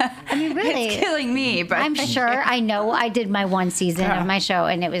 I mean, really, it's killing me. But I'm sure. I know. I did my one season of my show,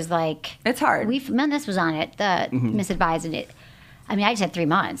 and it was like it's hard. This was on it. The Misadvised, and it. I mean, I just had 3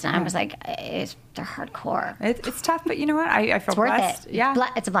 months, and I was like, they're hardcore. It's tough, but you know what? I feel blessed. It. Yeah,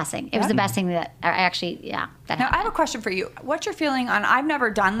 it's a blessing. It was the best thing that I actually, that now, happened. I have a question for you. What's your feeling on? I've never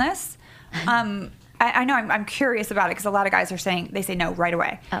done this. I know I'm curious about it because a lot of guys they say no right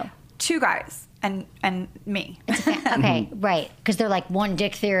away. Oh, 2 guys and me. Okay, right? Because they're like one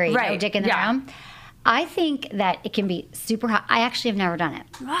dick theory, no dick in the room. I think that it can be super hot. I actually have never done it.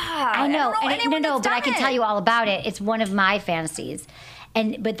 Wow, I know, but I can tell you all about it. It's one of my fantasies.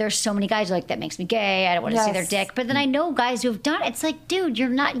 But there's so many guys like, that makes me gay. I don't want to see their dick. But then I know guys who have done it. It's like, dude,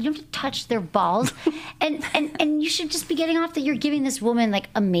 you don't have to touch their balls. and you should just be getting off that you're giving this woman like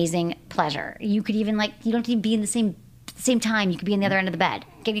amazing pleasure. You could even you don't have to be in the same time. You could be in the other end of the bed.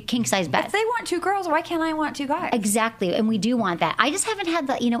 Get a king size bed. If they want 2 girls, why can't I want 2 guys? Exactly, and we do want that. I just haven't had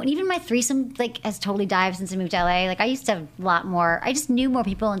and even my threesome has totally dived since I moved to LA. Like I used to have a lot more. I just knew more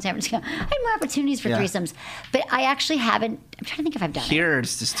people in San Francisco. I had more opportunities for threesomes, but I actually haven't. I'm trying to think if I've done it. Here,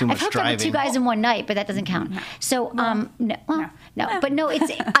 it's just too much driving. I've hooked up with 2 guys in one night, but that doesn't count. So, no. But no,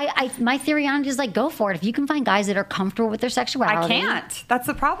 it's my theory on it is go for it. If you can find guys that are comfortable with their sexuality. I can't. That's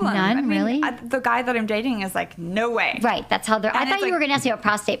the problem. None, really? The guy that I'm dating is like, no way. Right, that's how they're. I thought you were going to ask me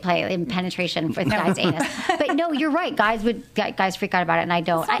about prostate play and penetration for the guy's anus. But no, you're right. Guys freak out about it, and I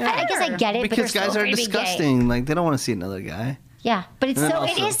don't. I guess I get it. Because guys are disgusting. Like, they don't want to see another guy. Yeah, but it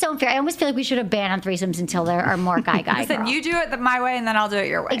is so unfair. I almost feel like we should have banned on threesomes until there are more guy. Listen, you do it my way, and then I'll do it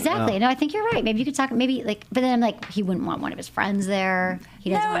your way. Exactly. No, I think you're right. Maybe you could talk. But then I'm like, he wouldn't want one of his friends there. He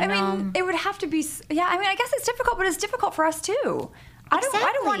doesn't want to know. It would have to be. Yeah, I mean, I guess it's difficult, but it's difficult for us too. I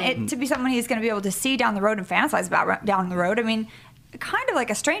don't want it to be someone he's going to be able to see down the road and fantasize about down the road. I mean, kind of like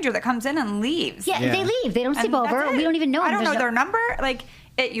a stranger that comes in and leaves. Yeah, they leave. They don't sleep over. We don't even know them. I don't know their number. Like,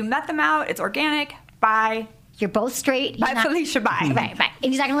 you met them out. It's organic. Bye. You're both straight. Bye, Felicia, bye. Right.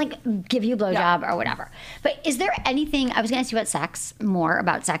 And he's not going to like give you a blowjob or whatever. But is there anything, I was going to ask you about sex, more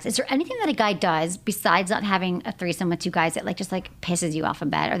about sex. Is there anything that a guy does besides not having a threesome with two guys that like just like pisses you off in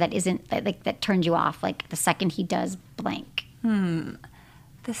bed or that isn't, that turns you off like the second he does blank? I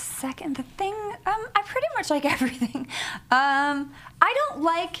pretty much like everything. I don't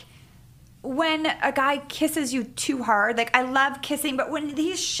like when a guy kisses you too hard. Like, I love kissing, but when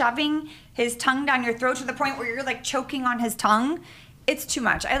he's shoving his tongue down your throat to the point where you're like choking on his tongue, it's too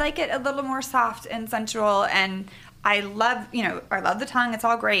much. I like it a little more soft and sensual, and I love the tongue. It's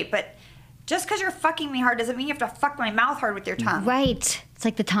all great, but just because you're fucking me hard doesn't mean you have to fuck my mouth hard with your tongue. Right. It's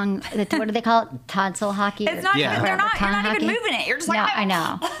like the tongue, what do they call it? Tonsil hockey? It's not even, you're not even moving it. You're just like, no, I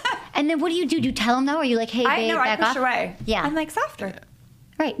know. And then what do? Do you tell him though? Are you like, hey, babe, I push away. Yeah. I'm like softer.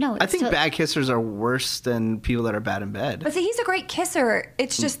 Right. No. I think bad kissers are worse than people that are bad in bed. But see, he's a great kisser.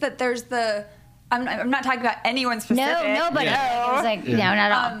 It's just that there's the. I'm not talking about anyone specific. No, nobody. No. It's like, no, not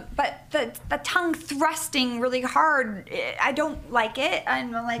at all. But the tongue thrusting really hard, I don't like it.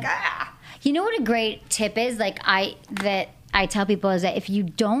 I'm like, You know what a great tip is? Like I tell people is that if you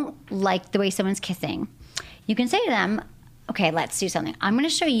don't like the way someone's kissing, you can say to them, okay, let's do something. I'm going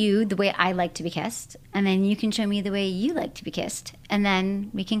to show you the way I like to be kissed, and then you can show me the way you like to be kissed, and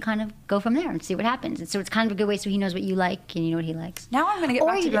then we can kind of go from there and see what happens. And so it's kind of a good way so he knows what you like and you know what he likes. Now I'm going to get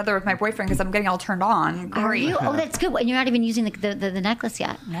back together with my boyfriend because I'm getting all turned on. Great. Are you? Oh, that's good. And you're not even using the necklace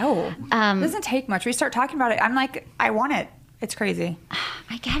yet. No. It doesn't take much. We start talking about it. I'm like, I want it. It's crazy.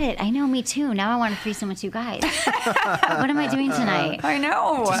 I get it. I know, me too. Now I want a threesome with two guys. What am I doing tonight? I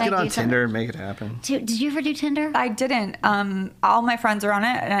know. Just get on Tinder and make it happen. Did you ever do Tinder? I didn't. All my friends are on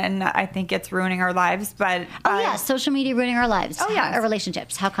it, and I think it's ruining our lives. But yeah, social media ruining our lives. Oh yeah, our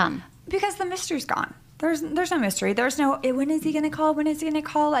relationships. How come? Because the mystery's gone. There's no mystery. There's no, when is he going to call? When is he going to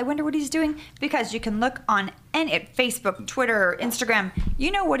call? I wonder what he's doing. Because you can look on Facebook, Twitter, Instagram.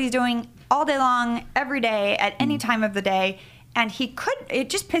 You know what he's doing all day long, every day, at any time of the day. And it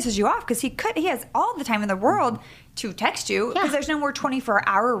just pisses you off because he has all the time in the world to text you because there's no more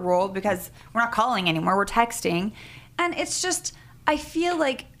 24-hour rule because we're not calling anymore. We're texting. And it's just, I feel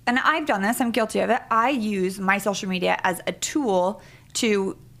like, and I've done this, I'm guilty of it. I use my social media as a tool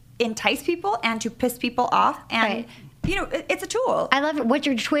to entice people and to piss people off. And, it's a tool. I love it. What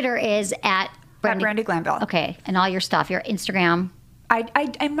your Twitter is at Brandi Glanville. Okay. And all your stuff, your Instagram.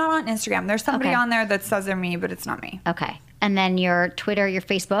 I'm not on Instagram. There's somebody on there that says they're me, but it's not me. Okay. And then your Twitter, your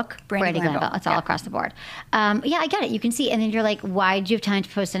Facebook, Brandi Glanville. It's all across the board. Yeah, I get it. You can see. And then you're like, why do you have time to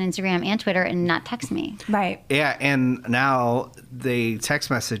post on Instagram and Twitter and not text me? Right. Yeah, and now the text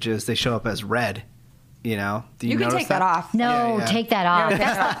messages, they show up as red. You know, do you can notice take that off. No, take that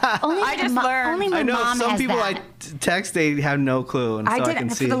off. Only I just learned. Only my I know mom some has people that. I text, they have no clue, and so I can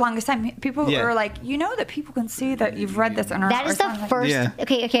see. For the longest time. People were like, you know that people can see that you've read this on our. That is the first. Yeah.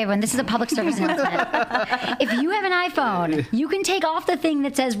 Okay, everyone. This is a public service announcement. If you have an iPhone, you can take off the thing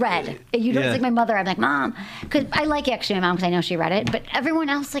that says red. You don't like my mother. I'm like, Mom, because I like actually my mom because I know she read it. But everyone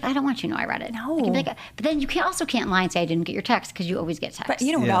else, like, I don't want you to know I read it. No. I can be like, but then you also can't lie and say I didn't get your text because you always get text. But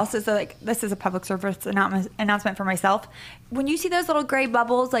you know what else is like? This is a public service announcement for myself. When you see those little gray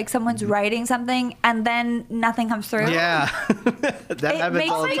bubbles, like someone's writing something and then nothing comes through. Yeah, that happens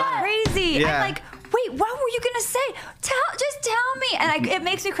all the makes me time. crazy. Yeah. I'm like, wait, what were you gonna say? Just tell me. And it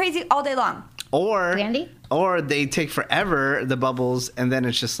makes me crazy all day long. Or they take forever, the bubbles, and then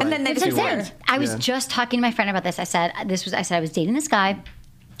it's just like. And then they disappear. I was just talking to my friend about this. I said I was dating this guy.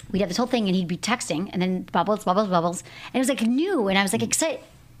 We'd have this whole thing, and he'd be texting, and then bubbles, bubbles, bubbles, and it was like new, and I was like excited.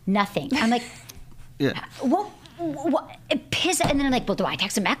 Nothing. I'm like, what? It pisses, and then I'm like, well, do I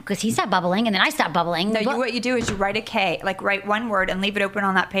text him back because he stopped bubbling, and then I stopped bubbling? No, what you do is you write a K, like write one word and leave it open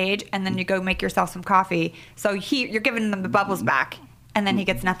on that page, and then you go make yourself some coffee. So you're giving him the bubbles back, and then he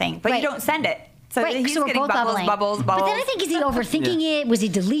gets nothing, but you don't send it. So he's so we're getting both bubbles. But then I think, is he overthinking it? Was he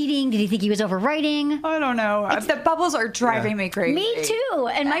deleting? Did he think he was overwriting? I don't know. The bubbles are driving me crazy. Me too.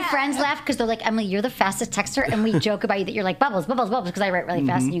 And my friends laugh because they're like, Emily, you're the fastest texter, and we joke about you that you're like bubbles, bubbles, bubbles, because I write really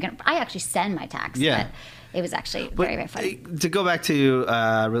fast, and I actually send my text. Yeah. But it was actually very, very funny. To go back to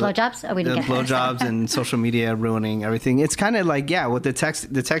blowjobs? Oh, we didn't get blowjobs and social media ruining everything. It's kind of like, with the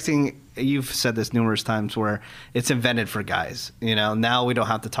texting, you've said this numerous times where it's invented for guys. You know, now we don't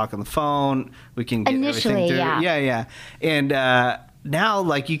have to talk on the phone. We can get everything through. Yeah. And now,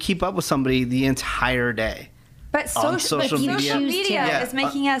 like, you keep up with somebody the entire day. But social media is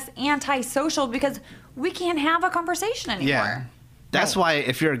making us antisocial because we can't have a conversation anymore. Yeah. That's why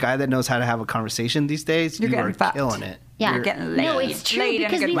if you're a guy that knows how to have a conversation these days, you are killing it. Yeah, you're getting laid. No, it's true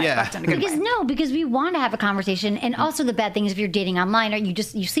because we want to have a conversation, and also the bad thing is if you're dating online or you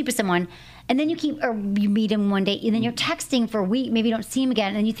sleep with someone, and then you meet him one day, and then you're texting for a week, maybe you don't see him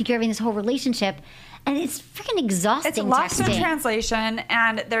again, and you think you're having this whole relationship, and it's freaking exhausting. It's lost in translation,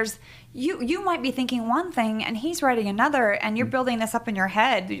 and there's you might be thinking one thing and he's writing another, and you're building this up in your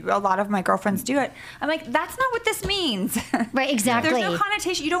head. A lot of my girlfriends do it. I'm like, that's not what this means. Right, exactly. There's no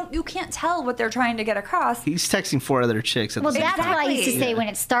connotation. You can't tell what they're trying to get across. He's texting 4 other chicks at the same time. Well, that's what I used to say when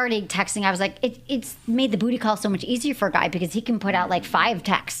it started texting. I was like, it's made the booty call so much easier for a guy because he can put out like 5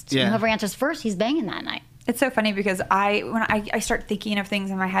 texts. Yeah. And whoever answers first, he's banging that night. It's so funny because when I start thinking of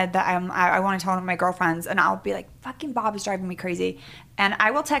things in my head that I want to tell one of my girlfriends, and I'll be like, fucking Bob is driving me crazy. And I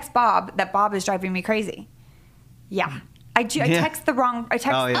will text Bob that Bob is driving me crazy. Yeah. I text the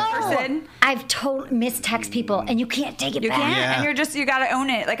person. I've totally mistext people, and you can't take it back. You can't, and you got to own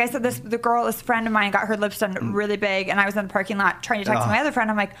it. Like I said, this friend of mine got her lips done really big, and I was in the parking lot trying to text my other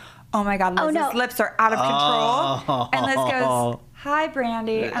friend. I'm like, oh my God, Liz's lips are out of control. And Liz goes, hi,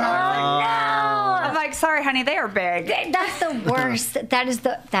 Brandi. And I'm like, sorry, honey, they are big. That's the worst. That is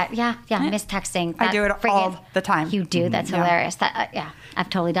mistexting. I do it all the time. You do. That's hilarious. I've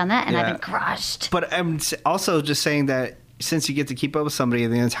totally done that, and I've been crushed. But I'm also just saying that since you get to keep up with somebody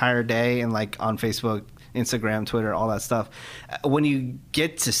the entire day and like on Facebook, Instagram, Twitter, all that stuff, when you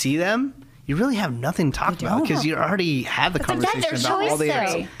get to see them, you really have nothing to talk about because you already had the conversation about all the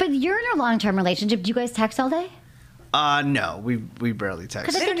other. But you're in a long-term relationship. Do you guys text all day? No, we barely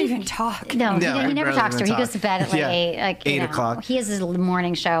text. They don't even talk. No, he never talks to her. He goes to bed at like 8 o'clock. He has his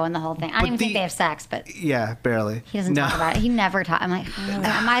morning show and the whole thing. I don't even think they have sex, but yeah, barely. He doesn't talk about it. He never talks. I'm like,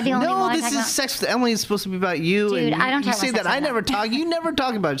 am I the only one? No, this is sex with Emily. It's supposed to be about you. Dude, and I don't talk about sex. You say that I never talk. You never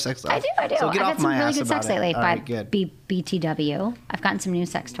talk about sex life. I do. So get I've off had some my really ass good sex about lately. All right, good. BTW. I've gotten some new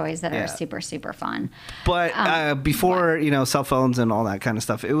sex toys that are super, super fun. But before cell phones and all that kind of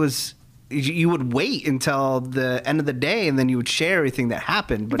stuff, it was. You would wait until the end of the day, and then you would share everything that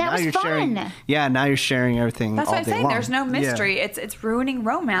happened. But now you're sharing. Yeah, now you're sharing everything. That's all what I'm day saying. long. There's no mystery. Yeah. It's ruining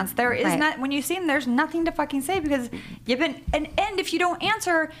romance. There is not. When you see them, there's nothing to fucking say because you've been. And if you don't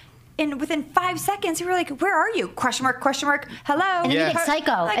answer within 5 seconds, you're like, "Where are you?" Question mark. Question mark. Hello. And then you get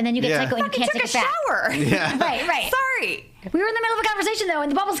psycho. And then you get psycho, and you can't take it back. Shower. Yeah. Right. Sorry. We were in the middle of a conversation though,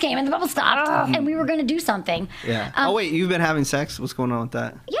 and the bubbles came, and the bubbles stopped, and we were going to do something. Yeah. Wait, you've been having sex? What's going on with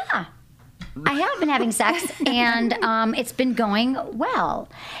that? Yeah. I have been having sex, and it's been going well.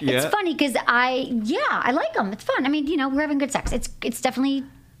 Yeah. It's funny because I like them. It's fun. I mean, we're having good sex. It's definitely,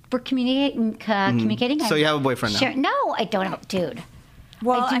 we're communicating. So you have a boyfriend now? No, I don't have, dude.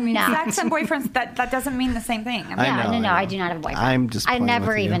 Well, I mean, sex and boyfriends, that doesn't mean the same thing. I know. I do not have a boyfriend. I'm just I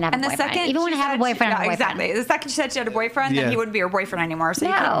never even have a boyfriend. And the second even when I have a boyfriend, I have a boyfriend. Exactly. The second she said she had a boyfriend, then he wouldn't be her boyfriend anymore. So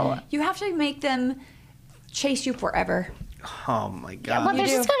you have to make them chase you forever. Oh my God. Well, there's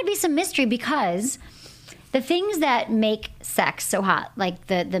just got to be some mystery because the things that make sex so hot, like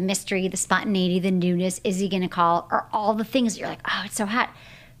the mystery, the spontaneity, the newness, is he going to call, are all the things that you're like, oh, it's so hot.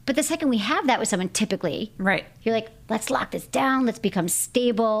 But the second we have that with someone, typically, you're like, let's lock this down, let's become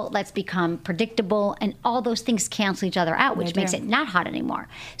stable, let's become predictable, and all those things cancel each other out, which makes it not hot anymore.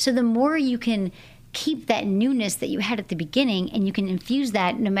 So the more you can keep that newness that you had at the beginning, and you can infuse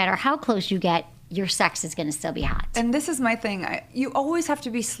that no matter how close you get, your sex is going to still be hot. And this is my thing. You always have to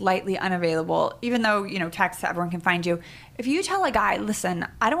be slightly unavailable, even though, text, everyone can find you. If you tell a guy, listen,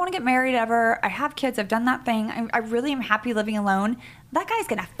 I don't want to get married ever. I have kids. I've done that thing. I really am happy living alone. That guy's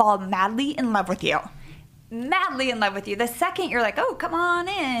going to fall madly in love with you. Madly in love with you. The second you're like, oh, come on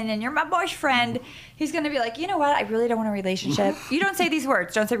in, and you're my boyfriend, he's going to be like, you know what? I really don't want a relationship. You don't say these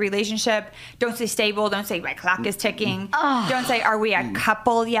words. Don't say relationship. Don't say stable. Don't say my clock is ticking. Don't say, are we a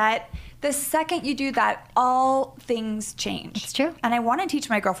couple yet? The second you do that, all things change. It's true. And I want to teach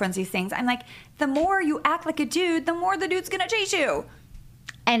my girlfriends these things. I'm like, the more you act like a dude, the more the dude's going to chase you.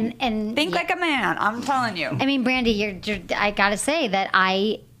 And think like a man. I'm telling you. I mean, Brandi, I got to say that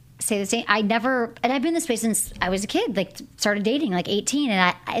I say the same. And I've been this way since I was a kid, like started dating like 18.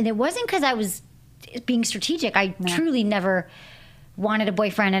 And it wasn't because I was being strategic. I truly never wanted a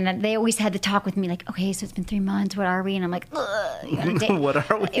boyfriend, and they always had to talk with me like, okay, so it's been 3 months, what are we? And I'm like, you want to date?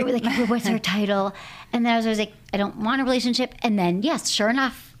 What are we? It was like, what's our title? And then I was always like, I don't want a relationship. And then yes, sure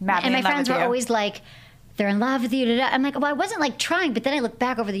enough, and my friends were always like, they're in love with you. Da, da. I'm like, well, I wasn't like trying, but then I look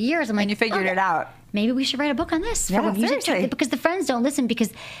back over the years, I'm like, and you figured it out. Maybe we should write a book on this for music, because the friends don't listen,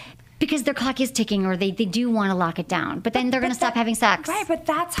 because Because their clock is ticking, or they do want to lock it down, but then they're going to stop having sex. Right, but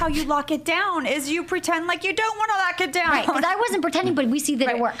that's how you lock it down, is you pretend like you don't want to lock it down. Right, because I wasn't pretending, but we see that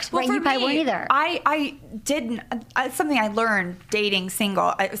it works. Well, right, you probably weren't either. I didn't. It's something I learned dating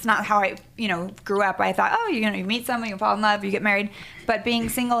single. It's not how I, grew up. I thought, you meet someone, you fall in love, you get married. But being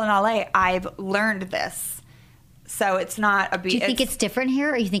single in LA, I've learned this. So it's not a... Do you think it's different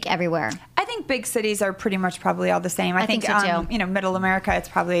here, or you think everywhere? I think big cities are pretty much probably all the same. I think so too. Middle America, it's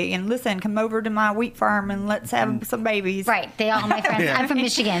probably, listen, come over to my wheat farm and let's have some babies. Right. All my friends, I'm from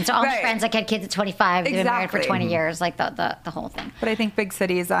Michigan, so all my friends had kids at 25. They've been married for 20 years, like the whole thing. But I think big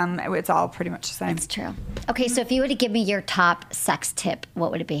cities, it's all pretty much the same. That's true. Okay, so if you were to give me your top sex tip,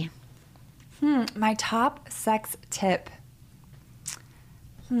 what would it be? My top sex tip...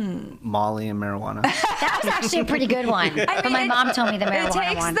 Molly and marijuana. That was actually a pretty good one. But my mom told me the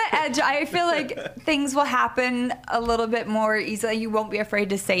marijuana one. It takes the edge. I feel like things will happen a little bit more easily. You won't be afraid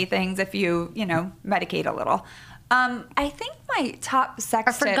to say things if you, medicate a little. I think my top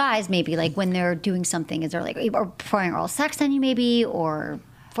sex tip... Or for guys, maybe, like when they're doing something, is there like, or pouring oral sex on you maybe, or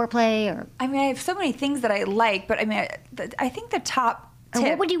foreplay, or... I have so many things that I like, but I think the top tip... Or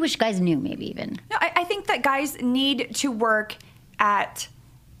what would you wish guys knew, maybe even? No, I think that guys need to work at...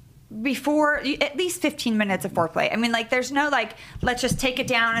 before at least 15 minutes of foreplay. There's no let's just take it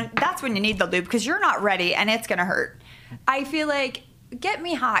down, and that's when you need the lube, because you're not ready and it's gonna hurt. I feel like, get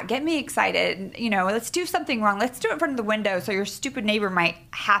me hot, get me excited, let's do something wrong, let's do it in front of the window so your stupid neighbor might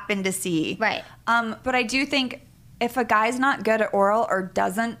happen to see. Right. But I do think if a guy's not good at oral or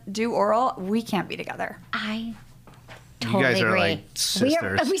doesn't do oral, we can't be together. I totally you guys are agree. like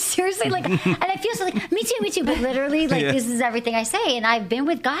sisters. We seriously and I feel so like me too, but literally this is everything I say, and I've been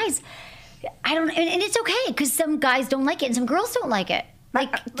with guys. I don't, and it's okay because some guys don't like it and some girls don't like it.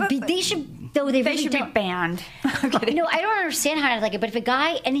 They should, though they really should don't. Be banned. No, I don't understand how to like it. But if a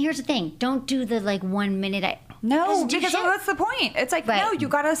guy, and here's the thing, don't do the 1 minute. No, because what's the point? It's like, no, you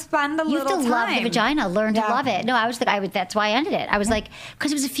got to spend a little time. You have to love the vagina, learn to love it. No, I was that's why I ended it. I was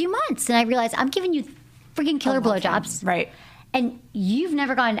because it was a few months, and I realized I'm giving you freaking killer blowjobs. Right. And you've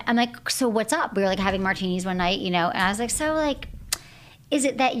never gone, I'm like, so what's up? We were having martinis one night, and I was like, so is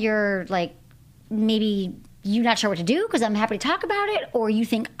it that you're maybe you're not sure what to do because I'm happy to talk about it, or you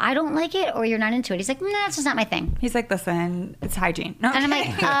think I don't like it, or you're not into it? He's like, nah, it's just not my thing. He's like, listen, it's hygiene. No. And I'm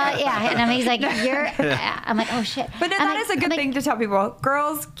like, yeah. And he's like, I'm like, oh shit. But that is a good thing to tell people.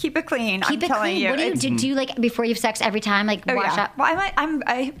 Girls, keep it clean. I'm telling you. What do you do? You before you have sex every time, wash up? Well,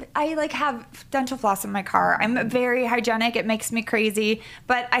 I have dental floss in my car. I'm very hygienic. It makes me crazy.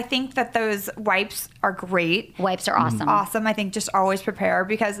 But I think that those wipes are great. Wipes are awesome. Awesome. I think just always prepare,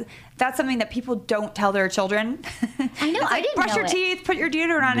 because that's something that people don't tell their children. I know. I didn't brush your teeth, put your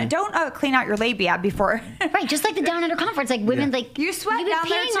deodorant on, and don't clean out your labia before. Right, just like the Down Under conference, women you sweat you've been down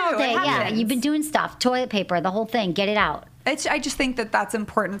there peeing too. all day. Yeah, you've been doing stuff, toilet paper, the whole thing. Get it out. I just think that that's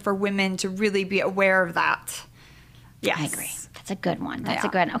important for women to really be aware of that. Yes, I agree. That's a good one. That's a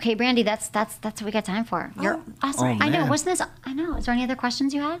good one. Okay, Brandi, that's what we got time for. You're awesome. I know. Wasn't this? I know. Is there any other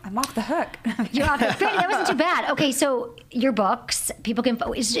questions you had? I'm off the hook. You're off the hook. Brandi, that wasn't too bad. Okay, so your books, people can.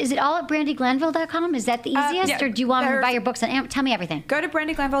 Is it all at brandyglanville.com? Is that the easiest, or do you want to buy your books? And tell me everything. Go to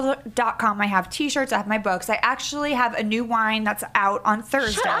brandyglanville.com. I have T-shirts. I have my books. I actually have a new wine that's out on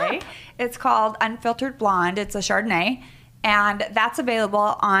Thursday. Shut up. It's called Unfiltered Blonde. It's a Chardonnay. And that's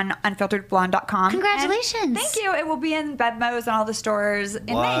available on unfilteredblonde.com. Congratulations. And thank you. It will be in Bedmo's and all the stores in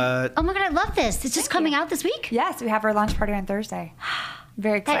May. Oh my God, I love this. It's just coming out this week? Yes, we have our launch party on Thursday.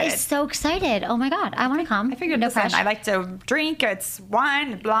 Very excited. That is so excited. Oh my God, I want to come. I figured no pressure. I like to drink. It's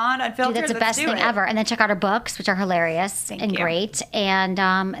wine, blonde, unfiltered. Dude, that's the best thing ever. And then check out our books, which are hilarious and great. And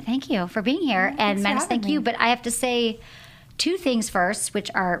thank you for being here. And Menace, thank you. But I have to say two things first,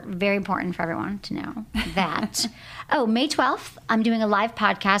 which are very important for everyone to know. That, May 12th, I'm doing a live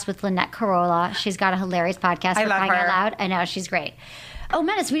podcast with Lynette Carolla. She's got a hilarious podcast for Crying Out Loud. I know, she's great. Oh,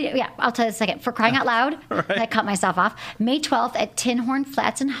 Menace, I'll tell you in a second. For Crying Out Loud, I cut myself off. May 12th at Tin Horn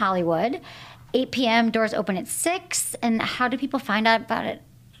Flats in Hollywood. 8 p.m., doors open at 6. And how do people find out about it?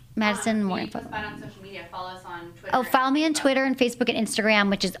 Madison, more info. Find on social media. Follow us on Twitter. Oh, follow me on Twitter and Facebook and Instagram,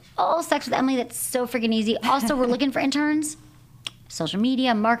 which is all Sex with Emily. That's so freaking easy. Also, we're looking for interns. Social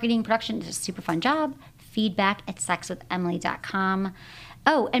media, marketing, production. It's a super fun job. Feedback at sexwithemily.com.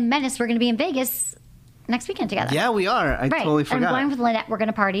 Oh, and Menace, we're going to be in Vegas next weekend together. Yeah, we are. I totally forgot. I'm going with Lynette. We're going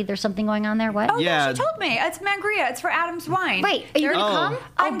to party. There's something going on there. What? Oh, yeah, she told me. It's Mangria. It's for Adam's Wine. Right. Are you going to come?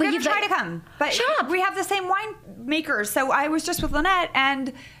 I'm going to try to come. But shut up. We have the same wine makers. So I was just with Lynette,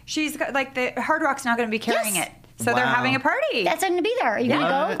 and she's got, the Hard Rock's now going to be carrying it. So they're having a party. That's going to be there. Are you going to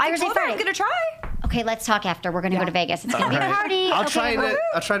go? I told her I'm going to try. Okay, let's talk after. We're going to go to Vegas. It's going to be a party. I'll Okay,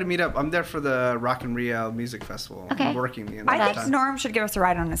 try to meet up. I'm there for the Rock in Rio Music Festival. Okay. I'm working the entire I time. think Norm should give us a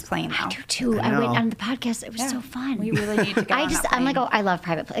ride on his plane now. I do too. I I went know. on the podcast. It was so fun. We really need to go on that I'm like, plane. oh, I love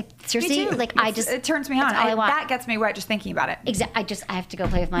private play. Like, seriously, Me too. like It turns me on. that's all I want. That gets me wet just thinking about it. I have to go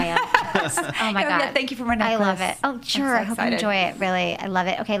play with my. Oh my Yeah, god! thank you for my I love necklace. it. Oh sure. I'm I so hope you excited. enjoy it. Really, I love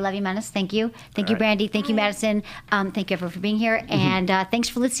it. Okay, love you, Menace. Thank you. Thank you, Brandi. Thank you, Madison. Thank you everyone for being here. And thanks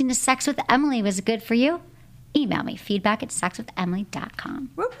for listening to Sex with Emily. Was it good for you? Email me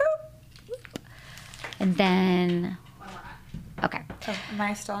feedback@sexwithemily.com. Whoop, whoop. And then, okay. Oh, am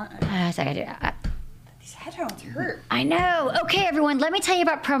I still on? So I do. These headphones hurt. I know. Okay, everyone, let me tell you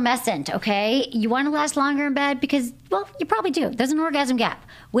about Promescent, okay? You want to last longer in bed because, well, you probably do. There's an orgasm gap.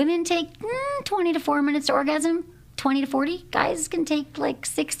 Women take 20 to 4 minutes to orgasm, 20 to 40. Guys can take like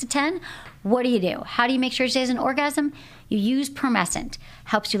 6 to 10. What do? How do you make sure it stays an orgasm? You use Promescent.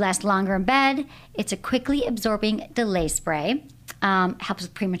 Helps you last longer in bed. It's a quickly absorbing delay spray. Helps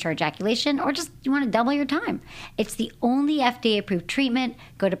with premature ejaculation, or just you want to double your time. It's the only FDA-approved treatment.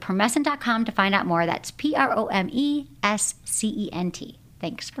 Go to promescent.com to find out more. That's PROMESCENT.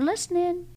 Thanks for listening.